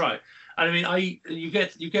 No, that's right. And I mean, you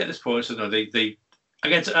get this point. So they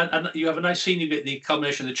again, and you have a nice scene. You get the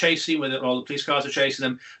culmination of the chase scene where all the police cars are chasing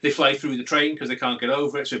them. They fly through the train because they can't get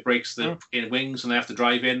over it, so it breaks the wings, and they have to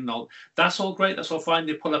drive in. And all that's all great. That's all fine.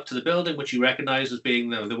 They pull up to the building, which you recognise as being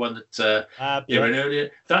the one that they were in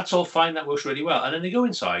earlier. That's all fine. That works really well. And then they go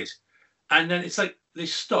inside, and then it's like they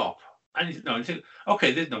stop, and you think,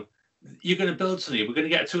 okay, you're going to build something. We're going to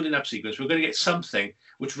get a tooling up sequence. We're going to get something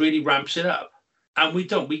which really ramps it up. And we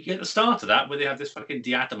don't. We get the start of that where they have this fucking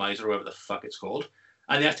deatomizer, or whatever the fuck it's called,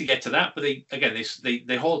 and they have to get to that. But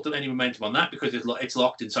they halt any momentum on that because it's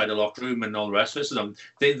locked inside a locked room and all the rest of it. So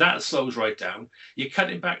that slows right down. You're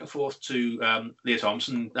cutting back and forth to Leah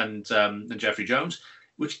Thompson and Jeffrey Jones,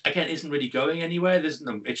 which again isn't really going anywhere.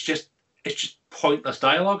 It's just pointless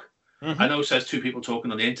dialogue. Mm-hmm. I know it says two people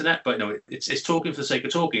talking on the internet, but it's talking for the sake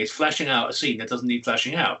of talking. It's fleshing out a scene that doesn't need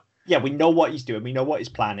fleshing out. Yeah, we know what he's doing. We know what his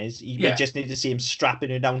plan is. We just need to see him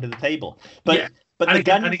strapping her down to the table. But you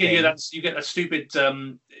get that stupid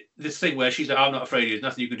this thing where she's like, "I'm not afraid. There's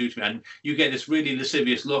nothing you can do to me." And you get this really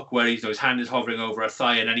lascivious look where his hand is hovering over her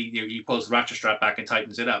thigh, and then he pulls the ratchet strap back and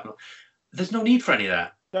tightens it up. There's no need for any of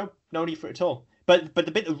that. No need for it at all. But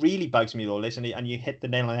the bit that really bugs me though, and you hit the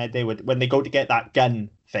nail on the head there, when they go to get that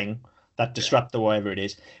gun thing, that disruptor, whatever it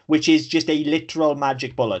is, which is just a literal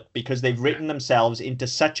magic bullet because they've written themselves into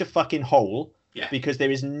such a fucking hole. Yeah. Because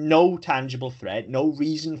there is no tangible threat, no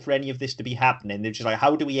reason for any of this to be happening. They're just like,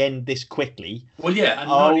 how do we end this quickly? Well, yeah, and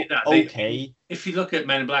not only that, okay. If you look at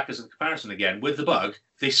Men in Black as a comparison again, with the bug,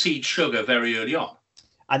 they seed Sugar very early on.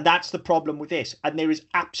 And that's the problem with this. And there is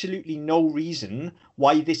absolutely no reason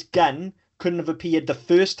why this gun couldn't have appeared the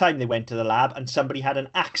first time they went to the lab and somebody had an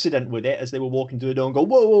accident with it as they were walking through the door and go,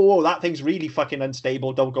 whoa, whoa, whoa, that thing's really fucking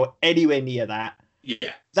unstable. Don't go anywhere near that.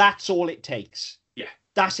 Yeah. That's all it takes. Yeah.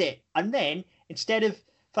 That's it. And then, instead of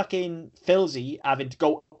fucking Filzy having to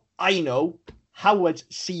go, I know, Howard's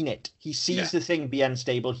seen it. He sees the thing be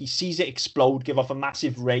unstable. He sees it explode, give off a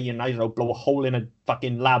massive ray, and, I don't know, blow a hole in a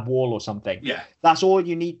fucking lab wall or something. Yeah. That's all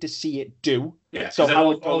you need to see it do. Yeah. So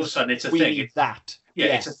Howard all of a sudden, it's a thing. Need that.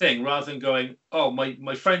 Yeah, it's a thing, rather than going, oh,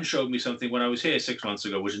 my friend showed me something when I was here 6 months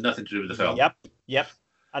ago, which has nothing to do with the film. Yep.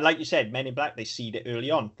 And like you said, Men in Black, they seed it early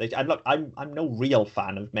on. And look, I'm no real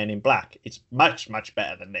fan of Men in Black. It's much, much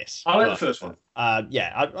better than this. I like the first one. I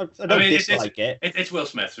don't dislike it. It's Will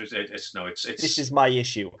Smith. It's This is my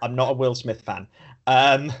issue. I'm not a Will Smith fan.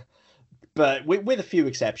 But with a few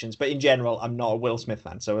exceptions. But in general, I'm not a Will Smith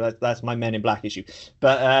fan. So that's my Men in Black issue.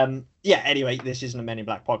 But anyway, this isn't a Men in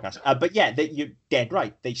Black podcast. But yeah, you're dead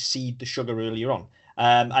right. They seed the sugar earlier on.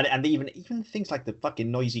 And even things like the fucking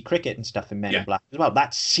noisy cricket and stuff in Men in Black as well,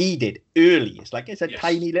 that's seeded early. It's like, it's a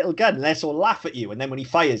tiny little gun. Let's all laugh at you. And then when he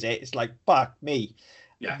fires it, it's like, fuck me.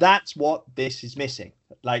 Yeah. That's what this is missing.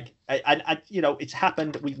 Like, and it's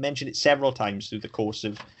happened. We've mentioned it several times through the course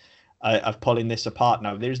of pulling this apart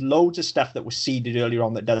now. There's loads of stuff that was seeded earlier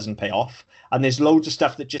on that doesn't pay off. And there's loads of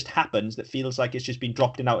stuff that just happens that feels like it's just been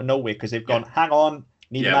dropped in out of nowhere because they've gone, hang on,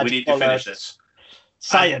 we need to finish this.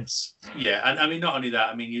 Science. And I mean, not only that,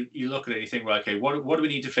 I mean, you look at it and you think, right, okay, what do we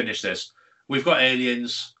need to finish this? We've got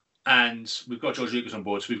aliens and we've got George Lucas on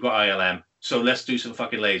board, so we've got ILM. So let's do some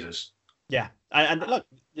fucking lasers. Yeah. And look,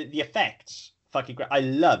 the effects, fucking great. I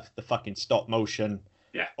love the fucking stop motion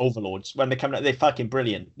overlords. When they come out, they're fucking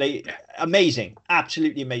brilliant. Amazing.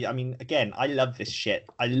 Absolutely amazing. I mean, again, I love this shit.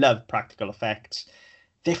 I love practical effects.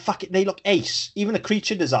 They look ace. Even the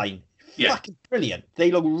creature design, fucking brilliant. They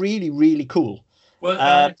look really, really cool. Well,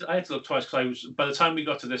 I had to look twice because by the time we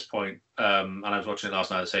got to this point, and I was watching it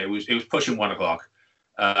last night, it was pushing 1 o'clock,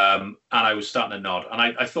 and I was starting to nod, and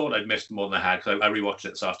I thought I'd missed more than I had because I rewatched it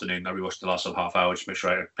this afternoon. I rewatched the last half hour just to make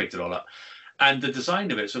sure I picked it all up. And the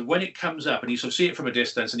design of it, so when it comes up and you sort of see it from a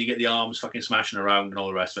distance and you get the arms fucking smashing around and all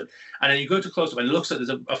the rest of it, and then you go to close up and it looks like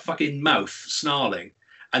there's a fucking mouth snarling,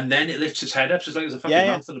 and then it lifts its head up, so it's like there's a fucking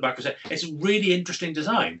mouth on the back of its head. It's a really interesting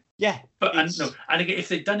design. Yeah. But and again, if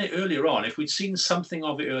they'd done it earlier on, if we'd seen something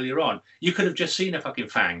of it earlier on, you could have just seen a fucking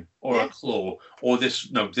fang or a claw or this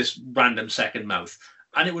random second mouth,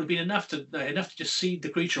 and it would have been enough to just seed the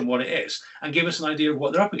creature and what it is and give us an idea of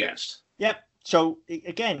what they're up against. Yep. So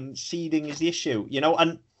again, seeding is the issue,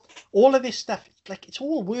 and all of this stuff, like, it's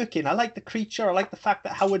all working. I like the creature. I like the fact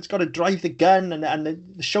that Howard's got to drive the gun and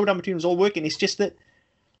the showdown between them is all working. It's just that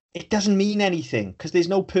it doesn't mean anything because there's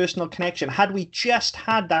no personal connection. Had we just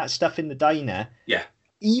had that stuff in the diner,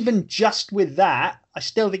 even just with that, I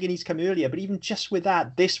still think it needs to come earlier, but even just with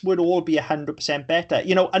that, this would all be 100% better,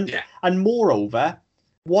 and moreover,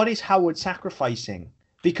 what is Howard sacrificing?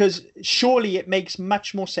 Because surely it makes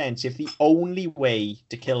much more sense if the only way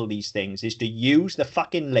to kill these things is to use the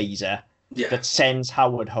fucking laser that sends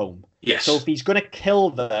Howard home. Yes. So if he's going to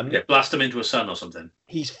kill them... blast them into a sun or something.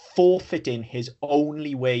 He's forfeiting his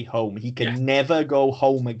only way home. He can never go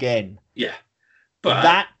home again. Yeah. But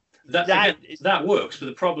that works, but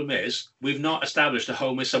the problem is we've not established a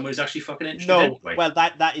home is somewhere who's actually fucking interested anyway. Well,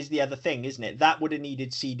 that is the other thing, isn't it? That would have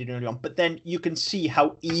needed seeding early on. But then you can see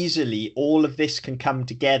how easily all of this can come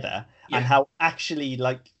together and how actually,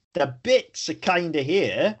 like, the bits are kind of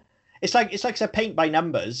here. It's like a paint by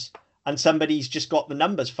numbers and somebody's just got the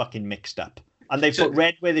numbers fucking mixed up. And they've put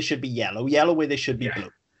red where there should be yellow, yellow where there should be blue.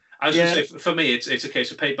 I was going to say, for me, it's a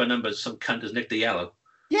case of paint by numbers. Some cunt has nicked the yellow.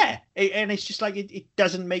 Yeah, and it's just like it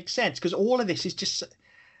doesn't make sense because all of this is just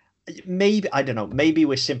maybe, I don't know, maybe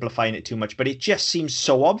we're simplifying it too much, but it just seems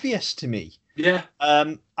so obvious to me. Yeah.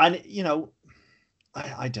 And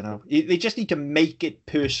I don't know. They just need to make it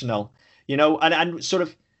personal, and sort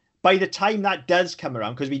of by the time that does come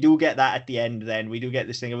around, because we do get that at the end, then we do get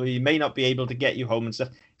this thing of we may not be able to get you home and stuff.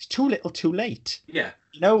 It's too little, too late. Yeah.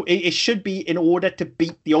 It should be in order to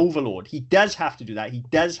beat the Overlord. He does have to do that. He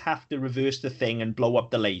does have to reverse the thing and blow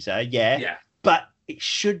up the laser. Yeah. But it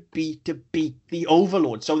should be to beat the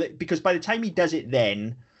Overlord. So that, because by the time he does it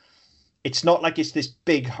then, it's not like it's this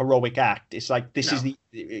big heroic act. It's like this No.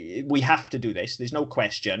 is we have to do this. There's no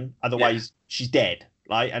question. Otherwise, she's dead,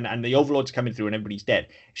 right? And the Overlord's coming through and everybody's dead.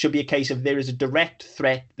 It should be a case of there is a direct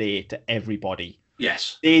threat there to everybody.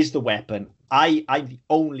 Yes. There's the weapon. I'm the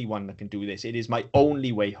only one that can do this. It is my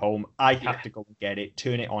only way home. I have to go and get it,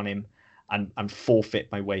 turn it on him, and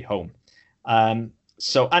forfeit my way home.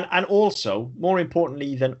 So and also, more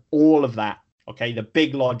importantly than all of that, okay, the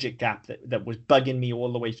big logic gap that was bugging me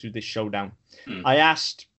all the way through this showdown. I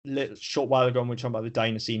asked a short while ago when we were talking about the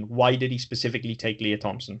diner scene, why did he specifically take Leah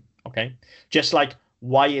Thompson? Okay, just like,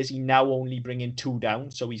 why is he now only bringing 2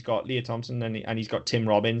 down? So he's got Leah Thompson and he's got Tim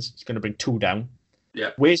Robbins. He's going to bring 2 down.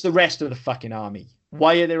 Yeah. Where's the rest of the fucking army?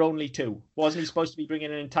 Why are there only 2? Wasn't he supposed to be bringing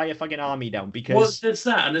an entire fucking army down? Because well, there's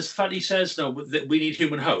that, and there's the fact he says no, that we need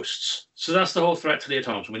human hosts. So that's the whole threat to Leah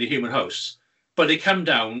Thompson. We need human hosts, but they come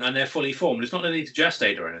down and they're fully formed. It's not that they need to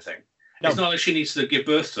gestate or anything. No. It's not like she needs to give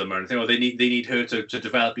birth to them or anything, or they need her to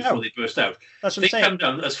develop before they burst out. That's what they I'm saying. come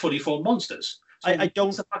down as fully formed monsters. So I don't.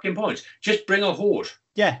 What's the fucking point? Just bring a horde.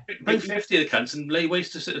 Yeah, bring 50 of the cunts and lay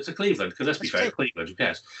waste to Cleveland. Because let's be fair, Cleveland, who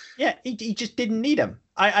cares? Yeah, he just didn't need him.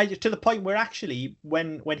 I to the point where actually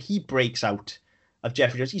when he breaks out of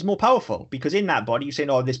Jeffrey Jones, he's more powerful because in that body you're saying,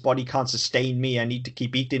 oh, this body can't sustain me. I need to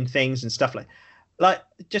keep eating things and stuff like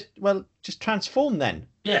just transform then.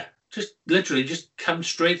 Yeah, just literally just come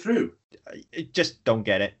straight through. Just don't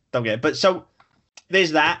get it. But so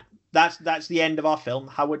there's that. That's the end of our film.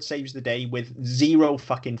 Howard saves the day with 0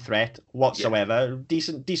 fucking threat whatsoever. Yeah.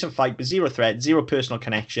 Decent fight, but 0 threat, 0 personal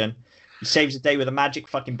connection. He saves the day with a magic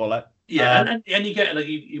fucking bullet. Yeah, and you get like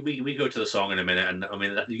we go to the song in a minute, and I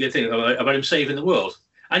mean you get to think about him saving the world,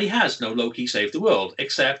 and he has no low-key saved the world,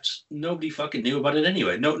 except nobody fucking knew about it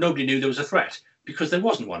anyway. Nobody knew there was a threat because there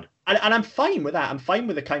wasn't one. And I'm fine with that. I'm fine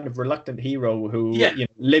with the kind of reluctant hero who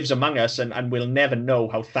lives among us and we'll never know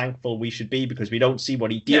how thankful we should be because we don't see what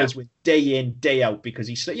he deals with day in, day out because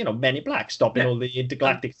he's, Men in Black, stopping all the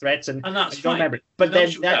intergalactic threats. And that's fine. But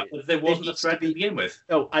then but there wasn't a threat to begin with.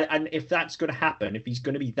 No, and if that's going to happen, if he's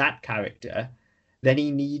going to be that character, then he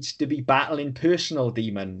needs to be battling personal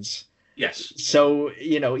demons. Yes. So,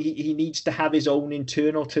 he needs to have his own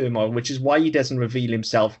internal turmoil, which is why he doesn't reveal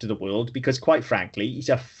himself to the world, because quite frankly, he's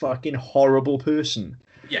a fucking horrible person.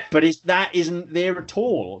 Yeah. But that isn't there at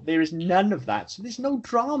all. There is none of that. So there's no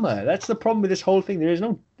drama. That's the problem with this whole thing.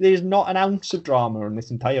 There's not an ounce of drama in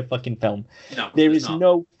this entire fucking film. No, there's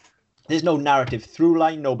no narrative through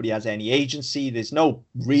line. Nobody has any agency. There's no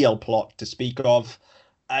real plot to speak of.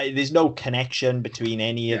 There's no connection between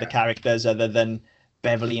any of the characters other than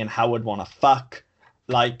Beverly and Howard want to fuck.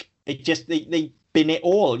 Like, it just, they bin it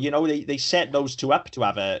all, they set those 2 up to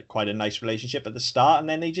have quite a nice relationship at the start, and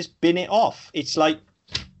then they just bin it off. It's like...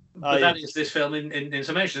 But that is this film in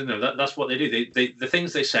summation, isn't it? That's what they do. The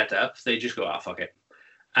things they set up, they just go, fuck it.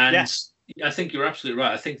 And I think you're absolutely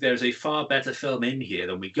right. I think there's a far better film in here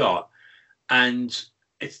than we got. And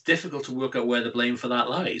it's difficult to work out where the blame for that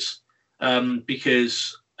lies.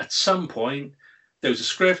 Because at some point, there was a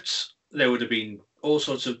script, there would have been all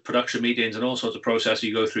sorts of production meetings and all sorts of process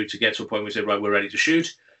you go through to get to a point where you say, right, we're ready to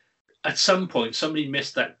shoot. At some point, somebody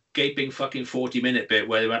missed that gaping fucking 40-minute bit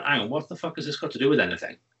where they went, hang on, what the fuck has this got to do with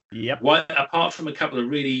anything? Yep. Why, apart from a couple of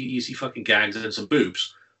really easy fucking gags and some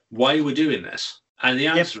boobs, why are we doing this? And the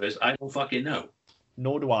answer is, I don't fucking know.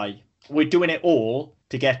 Nor do I. We're doing it all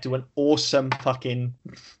to get to an awesome fucking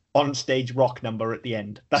on-stage rock number at the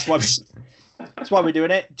end. That's why That's why we're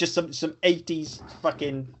doing it. Just some 80s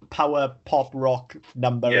fucking power pop rock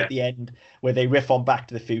number at the end where they riff on Back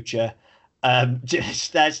to the Future.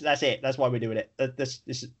 Just that's it. That's why we're doing it.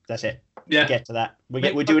 That's it. Yeah. To get to that.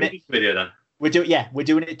 We're doing it. Video then. We're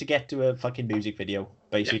doing it to get to a fucking music video,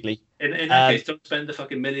 basically. Yeah. In that case, don't spend the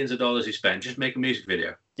fucking millions of dollars you spend. Just make a music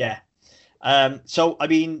video. Yeah. So I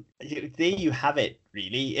mean, there you have it.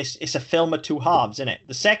 Really, it's a film of 2 halves, isn't it?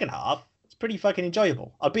 The second half, it's pretty fucking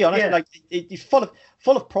enjoyable. I'll be honest. Like it's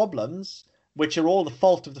full of problems, which are all the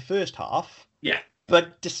fault of the first half. Yeah.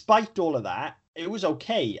 But despite all of that, it was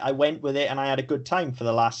okay. I went with it, and I had a good time for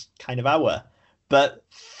the last kind of hour. But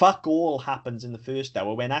fuck all happens in the first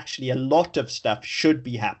hour when actually a lot of stuff should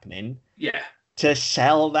be happening. Yeah. To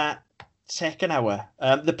sell that second hour.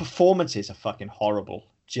 The performances are fucking horrible.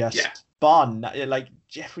 Like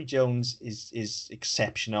Jeffrey Jones is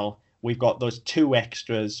exceptional. We've got those 2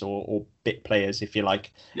 extras or bit players, if you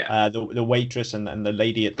like. Yeah. The waitress and the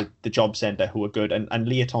lady at the job center who are good, and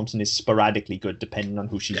Leah Thompson is sporadically good depending on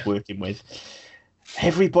who she's working with.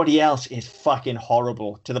 Everybody else is fucking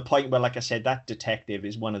horrible to the point where, like I said, that detective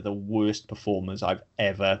is one of the worst performers I've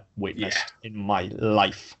ever witnessed in my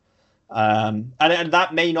life. And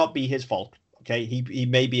that may not be his fault. Okay, he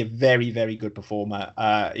may be a very, very good performer.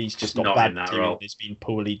 He's just got Not bad in that material. role. He's been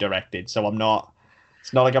poorly directed, so I'm not.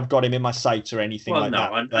 It's not like I've got him in my sights or anything Well, like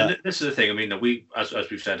no, that. and this is the thing. I mean, we, as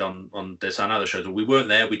we've said on this and other shows, we weren't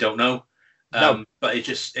there. We don't know. No. But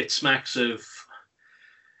it smacks a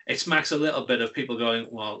little bit of people going,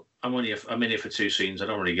 well, I'm in here for 2 scenes. I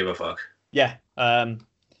don't really give a fuck. Yeah. And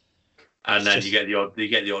then you get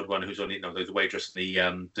the odd one who's only, the waitress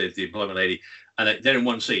and the employment lady, and they're in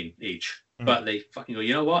 1 scene each. But they fucking go,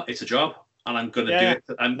 you know what? It's a job, and I'm going to do it.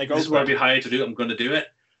 And this is what I've been hired to do. I'm going to do it.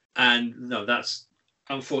 And no, that's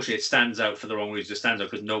unfortunately it stands out for the wrong reason. It stands out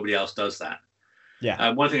because nobody else does that. Yeah.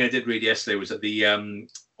 One thing I did read yesterday was that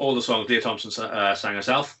all the songs Leah Thompson sang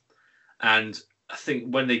herself, and I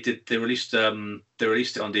think when they released it on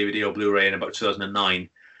DVD or Blu-ray in about 2009,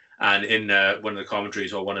 and in one of the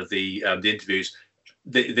commentaries or one of the interviews,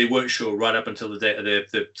 they weren't sure right up until the day of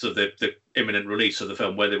the imminent release of the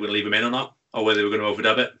film whether they were going to leave them in or not, or whether they were going to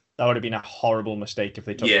overdub it. That would have been a horrible mistake if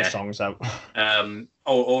they took the songs out.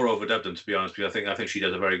 Or overdubbed them, to be honest, because I think she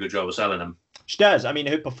does a very good job of selling them. She does. I mean,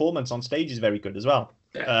 her performance on stage is very good as well.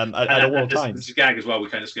 Yeah. At all times. There's a gag as well we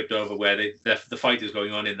kind of skipped over where the fight is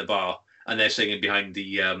going on in the bar and they're singing behind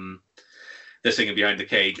the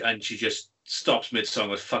cage, and she just stops mid-song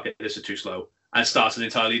with "fuck it, this is too slow," and starts an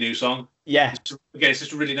entirely new song. Yeah. Again, it's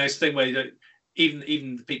just a really nice thing where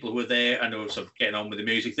even the people who are there and are sort of getting on with the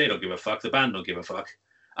music, they don't give a fuck. The band don't give a fuck,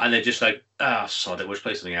 and they're just like, sod it, we'll just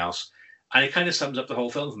play something else. And it kind of sums up the whole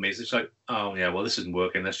film for me. It's just like, oh yeah, well this isn't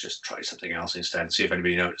working. Let's just try something else instead and see if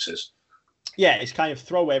anybody notices. Yeah, it's kind of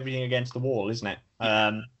throw everything against the wall, isn't it?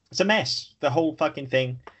 It's a mess. The whole fucking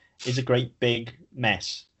thing is a great big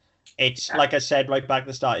mess. It's like I said right back at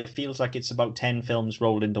the start. It feels like it's about 10 films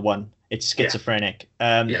rolled into one. It's schizophrenic.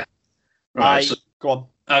 Yeah. Right. Go on.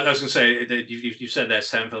 I was going to say that you said there's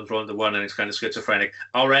 10 films rolled into one, and it's kind of schizophrenic.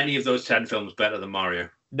 Are any of those 10 films better than Mario?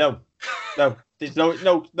 No. There's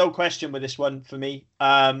no question with this one for me.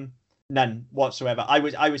 None whatsoever. I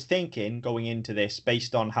was thinking going into this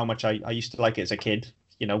based on how much I used to like it as a kid.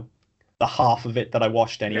 You know, the half of it that I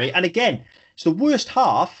watched anyway. Yeah. And again, it's the worst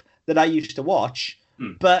half that I used to watch,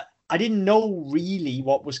 but I didn't know really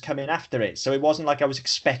what was coming after it. So it wasn't like I was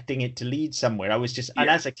expecting it to lead somewhere. I was just, and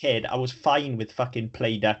as a kid, I was fine with fucking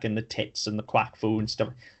Play Duck and the tits and the quack foo and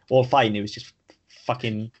stuff. All fine. It was just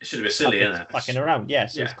fucking. It should have been silly, isn't it? Fucking around. Yeah,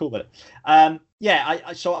 so it's cool with it. I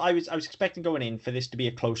was expecting going in for this to be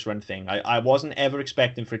a close run thing. I wasn't ever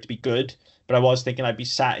expecting for it to be good, but I was thinking I'd be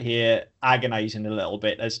sat here agonizing a little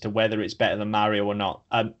bit as to whether it's better than Mario or not.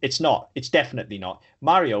 It's not. It's definitely not.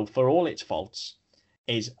 Mario, for all its faults,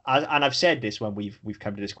 is, and I've said this when we've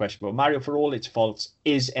come to this question, but Mario, for all its faults,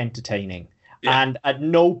 is entertaining. Yeah. And at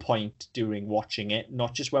no point during watching it,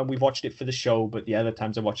 not just when we've watched it for the show, but the other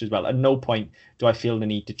times I've watched it as well, at no point do I feel the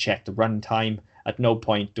need to check the runtime. At no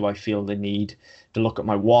point do I feel the need to look at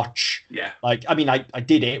my watch. Yeah. Like, I mean, I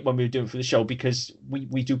did it when we were doing it for the show because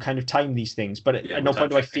we do kind of time these things, but at no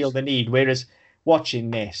point do I feel the need. Whereas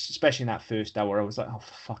watching this, especially in that first hour, I was like, oh,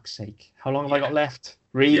 for fuck's sake, how long have I got left?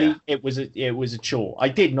 Really? Yeah. It was a chore. I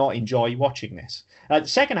did not enjoy watching this. The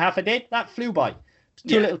second half I did, that flew by.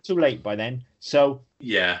 Little too late by then. So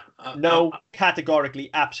no, categorically,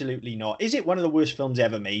 absolutely not. Is it one of the worst films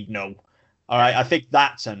ever made? No. All right, I think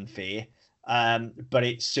that's unfair. But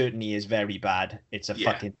it certainly is very bad. It's a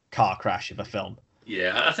fucking car crash of a film.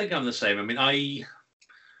 Yeah, I think I'm the same. I mean,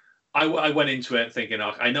 I went into it thinking,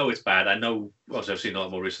 I know it's bad. I know, obviously I've seen a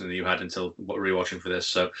lot more recently than you had until rewatching for this.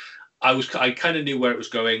 So I kind of knew where it was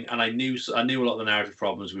going, and I knew a lot of the narrative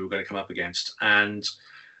problems we were going to come up against. And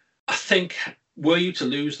I think, were you to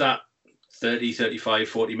lose that 30, 35,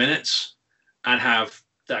 40 minutes and have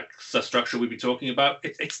that structure we've been talking about,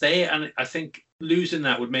 it's there. And I think losing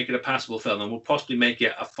that would make it a passable film and would possibly make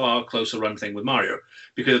it a far closer run thing with Mario,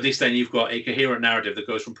 because at least then you've got a coherent narrative that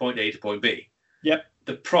goes from point A to point B. Yep.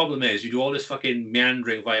 The problem is you do all this fucking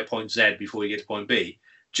meandering via point Z before you get to point B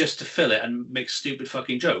just to fill it and make stupid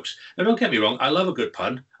fucking jokes. Now, don't get me wrong, I love a good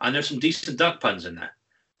pun, and there's some decent duck puns in there,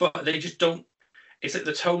 but they just don't. It's like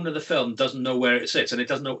the tone of the film doesn't know where it sits, and it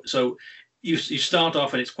doesn't know. So you start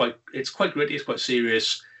off and it's quite gritty, it's quite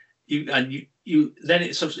serious. Then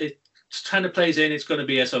it kind of plays in. It's going to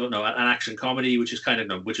be an action comedy, which is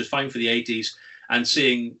fine for the 80s. And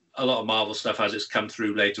seeing a lot of Marvel stuff as it's come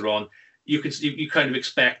through later on, you kind of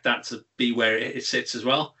expect that to be where it sits as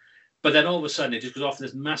well. But then all of a sudden it just goes off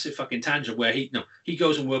this massive fucking tangent where he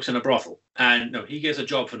goes and works in a brothel, and he gets a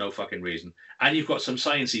job for no fucking reason. And you've got some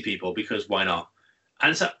sciencey people because why not?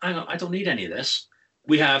 And so hang on, I don't need any of this.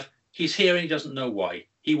 He's here and he doesn't know why.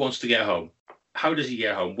 He wants to get home. How does he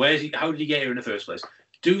get home? How did he get here in the first place?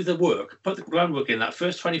 do the work, put the groundwork in that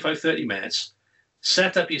first 25, 30 minutes,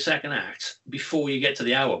 set up your second act before you get to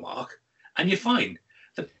the hour mark, and you're fine.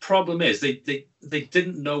 The problem is they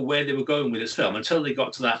didn't know where they were going with this film until they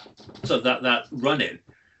got to that run-in,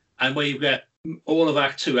 and where you get all of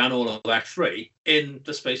Act 2 and all of Act 3 in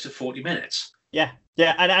the space of 40 minutes. Yeah,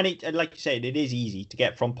 and like you said, it is easy to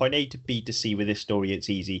get from point A to B to C with this story. It's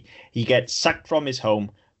easy. He gets sucked from his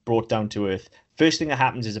home, brought down to Earth. First thing that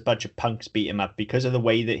happens is a bunch of punks beat him up because of the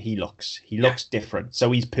way that he looks. He looks different,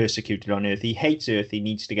 so he's persecuted on Earth. He hates Earth. He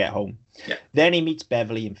needs to get home. Yeah. Then he meets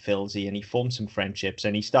Beverly and Filsey, and he forms some friendships,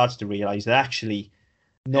 and he starts to realize that actually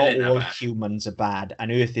not all humans are bad,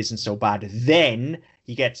 and Earth isn't so bad. Then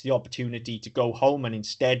he gets the opportunity to go home, and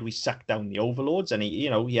instead we suck down the overlords. And he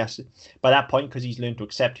has by that point, because he's learned to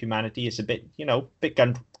accept humanity, it's a bit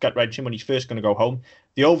gut wrenching when he's first going to go home.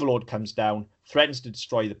 The overlord comes down, threatens to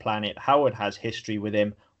destroy the planet. Howard has history with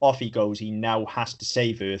him. Off he goes. He now has to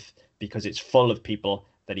save Earth because it's full of people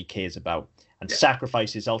that he cares about. And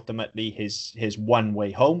sacrifice is ultimately his one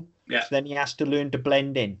way home. Yeah. So then he has to learn to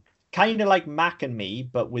blend in. Kind of like Mac and Me,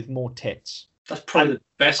 but with more tits. That's probably the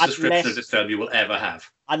best description of this film you will ever have.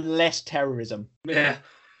 And less terrorism. Yeah.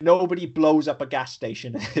 Nobody blows up a gas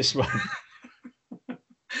station in this one.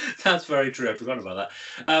 That's very true. I forgot about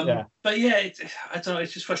that. But yeah, I don't know.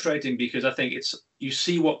 It's just frustrating because I think you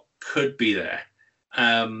see what could be there,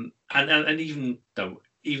 and even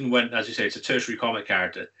when, as you say, it's a tertiary comic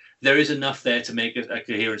character, there is enough there to make a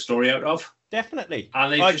coherent story out of. Definitely.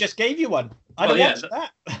 And I just gave you one. I don't watch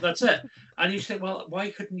that. That's it. And you think, well,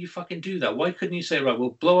 why couldn't you fucking do that? Why couldn't you say, right,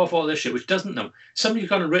 we'll blow off all this shit, which doesn't know. Somebody's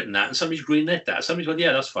gone and written that, and somebody's greenlit that. Somebody's gone,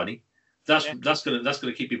 yeah, that's funny. That's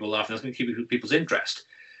gonna keep people laughing. That's gonna keep people's interest.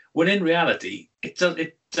 When in reality, it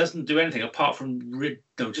doesn't do anything apart from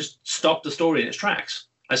just stop the story in its tracks.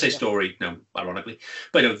 I say story, ironically,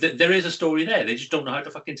 but there is a story there. They just don't know how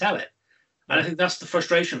to fucking tell it. And I think that's the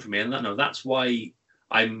frustration for me, and that's why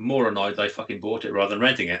I'm more annoyed that I fucking bought it rather than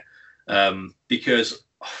renting it. Because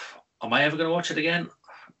am I ever going to watch it again?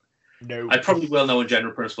 No. I probably will know in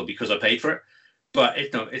general principle because I paid for it, but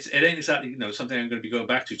it ain't exactly something I'm going to be going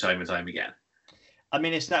back to time and time again. I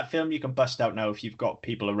mean, it's that film you can bust out now if you've got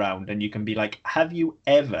people around, and you can be like, have you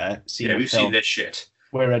ever seen a film seen this shit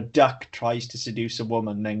where a duck tries to seduce a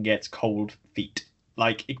woman then gets cold feet?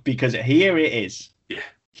 Because here it is. Yeah.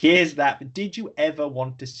 Here's that. Did you ever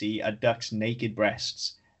want to see a duck's naked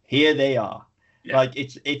breasts? Here they are. Yeah.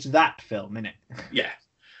 It's that film, innit? Yeah.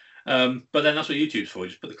 But then that's what YouTube's for.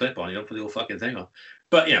 You just put the clip on. You don't put the whole fucking thing on.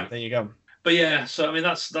 But there you go. But yeah, so I mean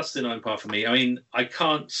that's the annoying part for me. I mean, I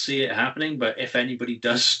can't see it happening, but if anybody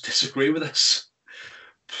does disagree with us,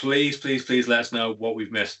 please let us know what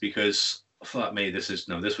we've missed, because fuck me, this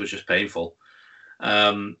was just painful.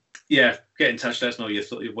 Yeah, get in touch, let us know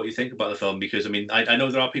what you think about the film, because I mean, I know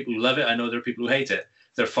there are people who love it, I know there are people who hate it.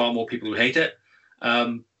 There are far more people who hate it.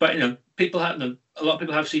 But a lot of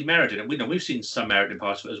people have seen merit in it. We've seen some merit in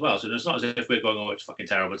parts of it as well. So it's not as if we're going, oh, it's fucking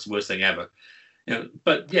terrible, it's the worst thing ever.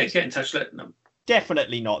 But yeah, get in touch. Let them know.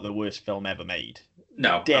 Definitely not the worst film ever made.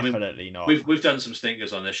 No, definitely not. We've done some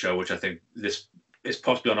stinkers on this show, which I think this is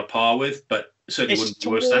possibly on a par with, but certainly wouldn't be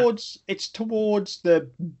worse than. It's towards the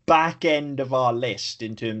back end of our list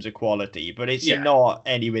in terms of quality, but it's not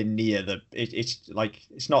anywhere near the. It's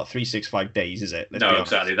not 365 Days, is it? No,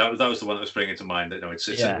 exactly. That was the one that was springing to mind. That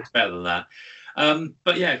it's better than that.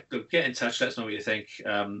 But yeah, get in touch. Let us know what you think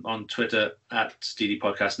on Twitter at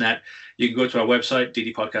ddpodcastnet. You can go to our website,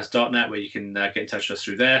 ddpodcast.net, where you can get in touch with us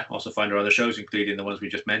through there. Also find our other shows, including the ones we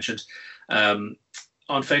just mentioned.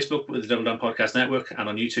 On Facebook with the Double Down Podcast Network, and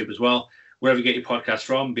on YouTube as well. Wherever you get your podcasts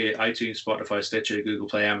from, be it iTunes, Spotify, Stitcher, Google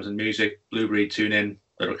Play, Amazon Music, Blueberry, TuneIn,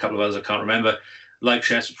 there are a couple of others I can't remember. Like,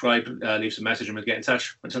 share, subscribe, leave some message, and we'll get in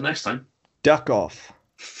touch. Until next time. Duck off.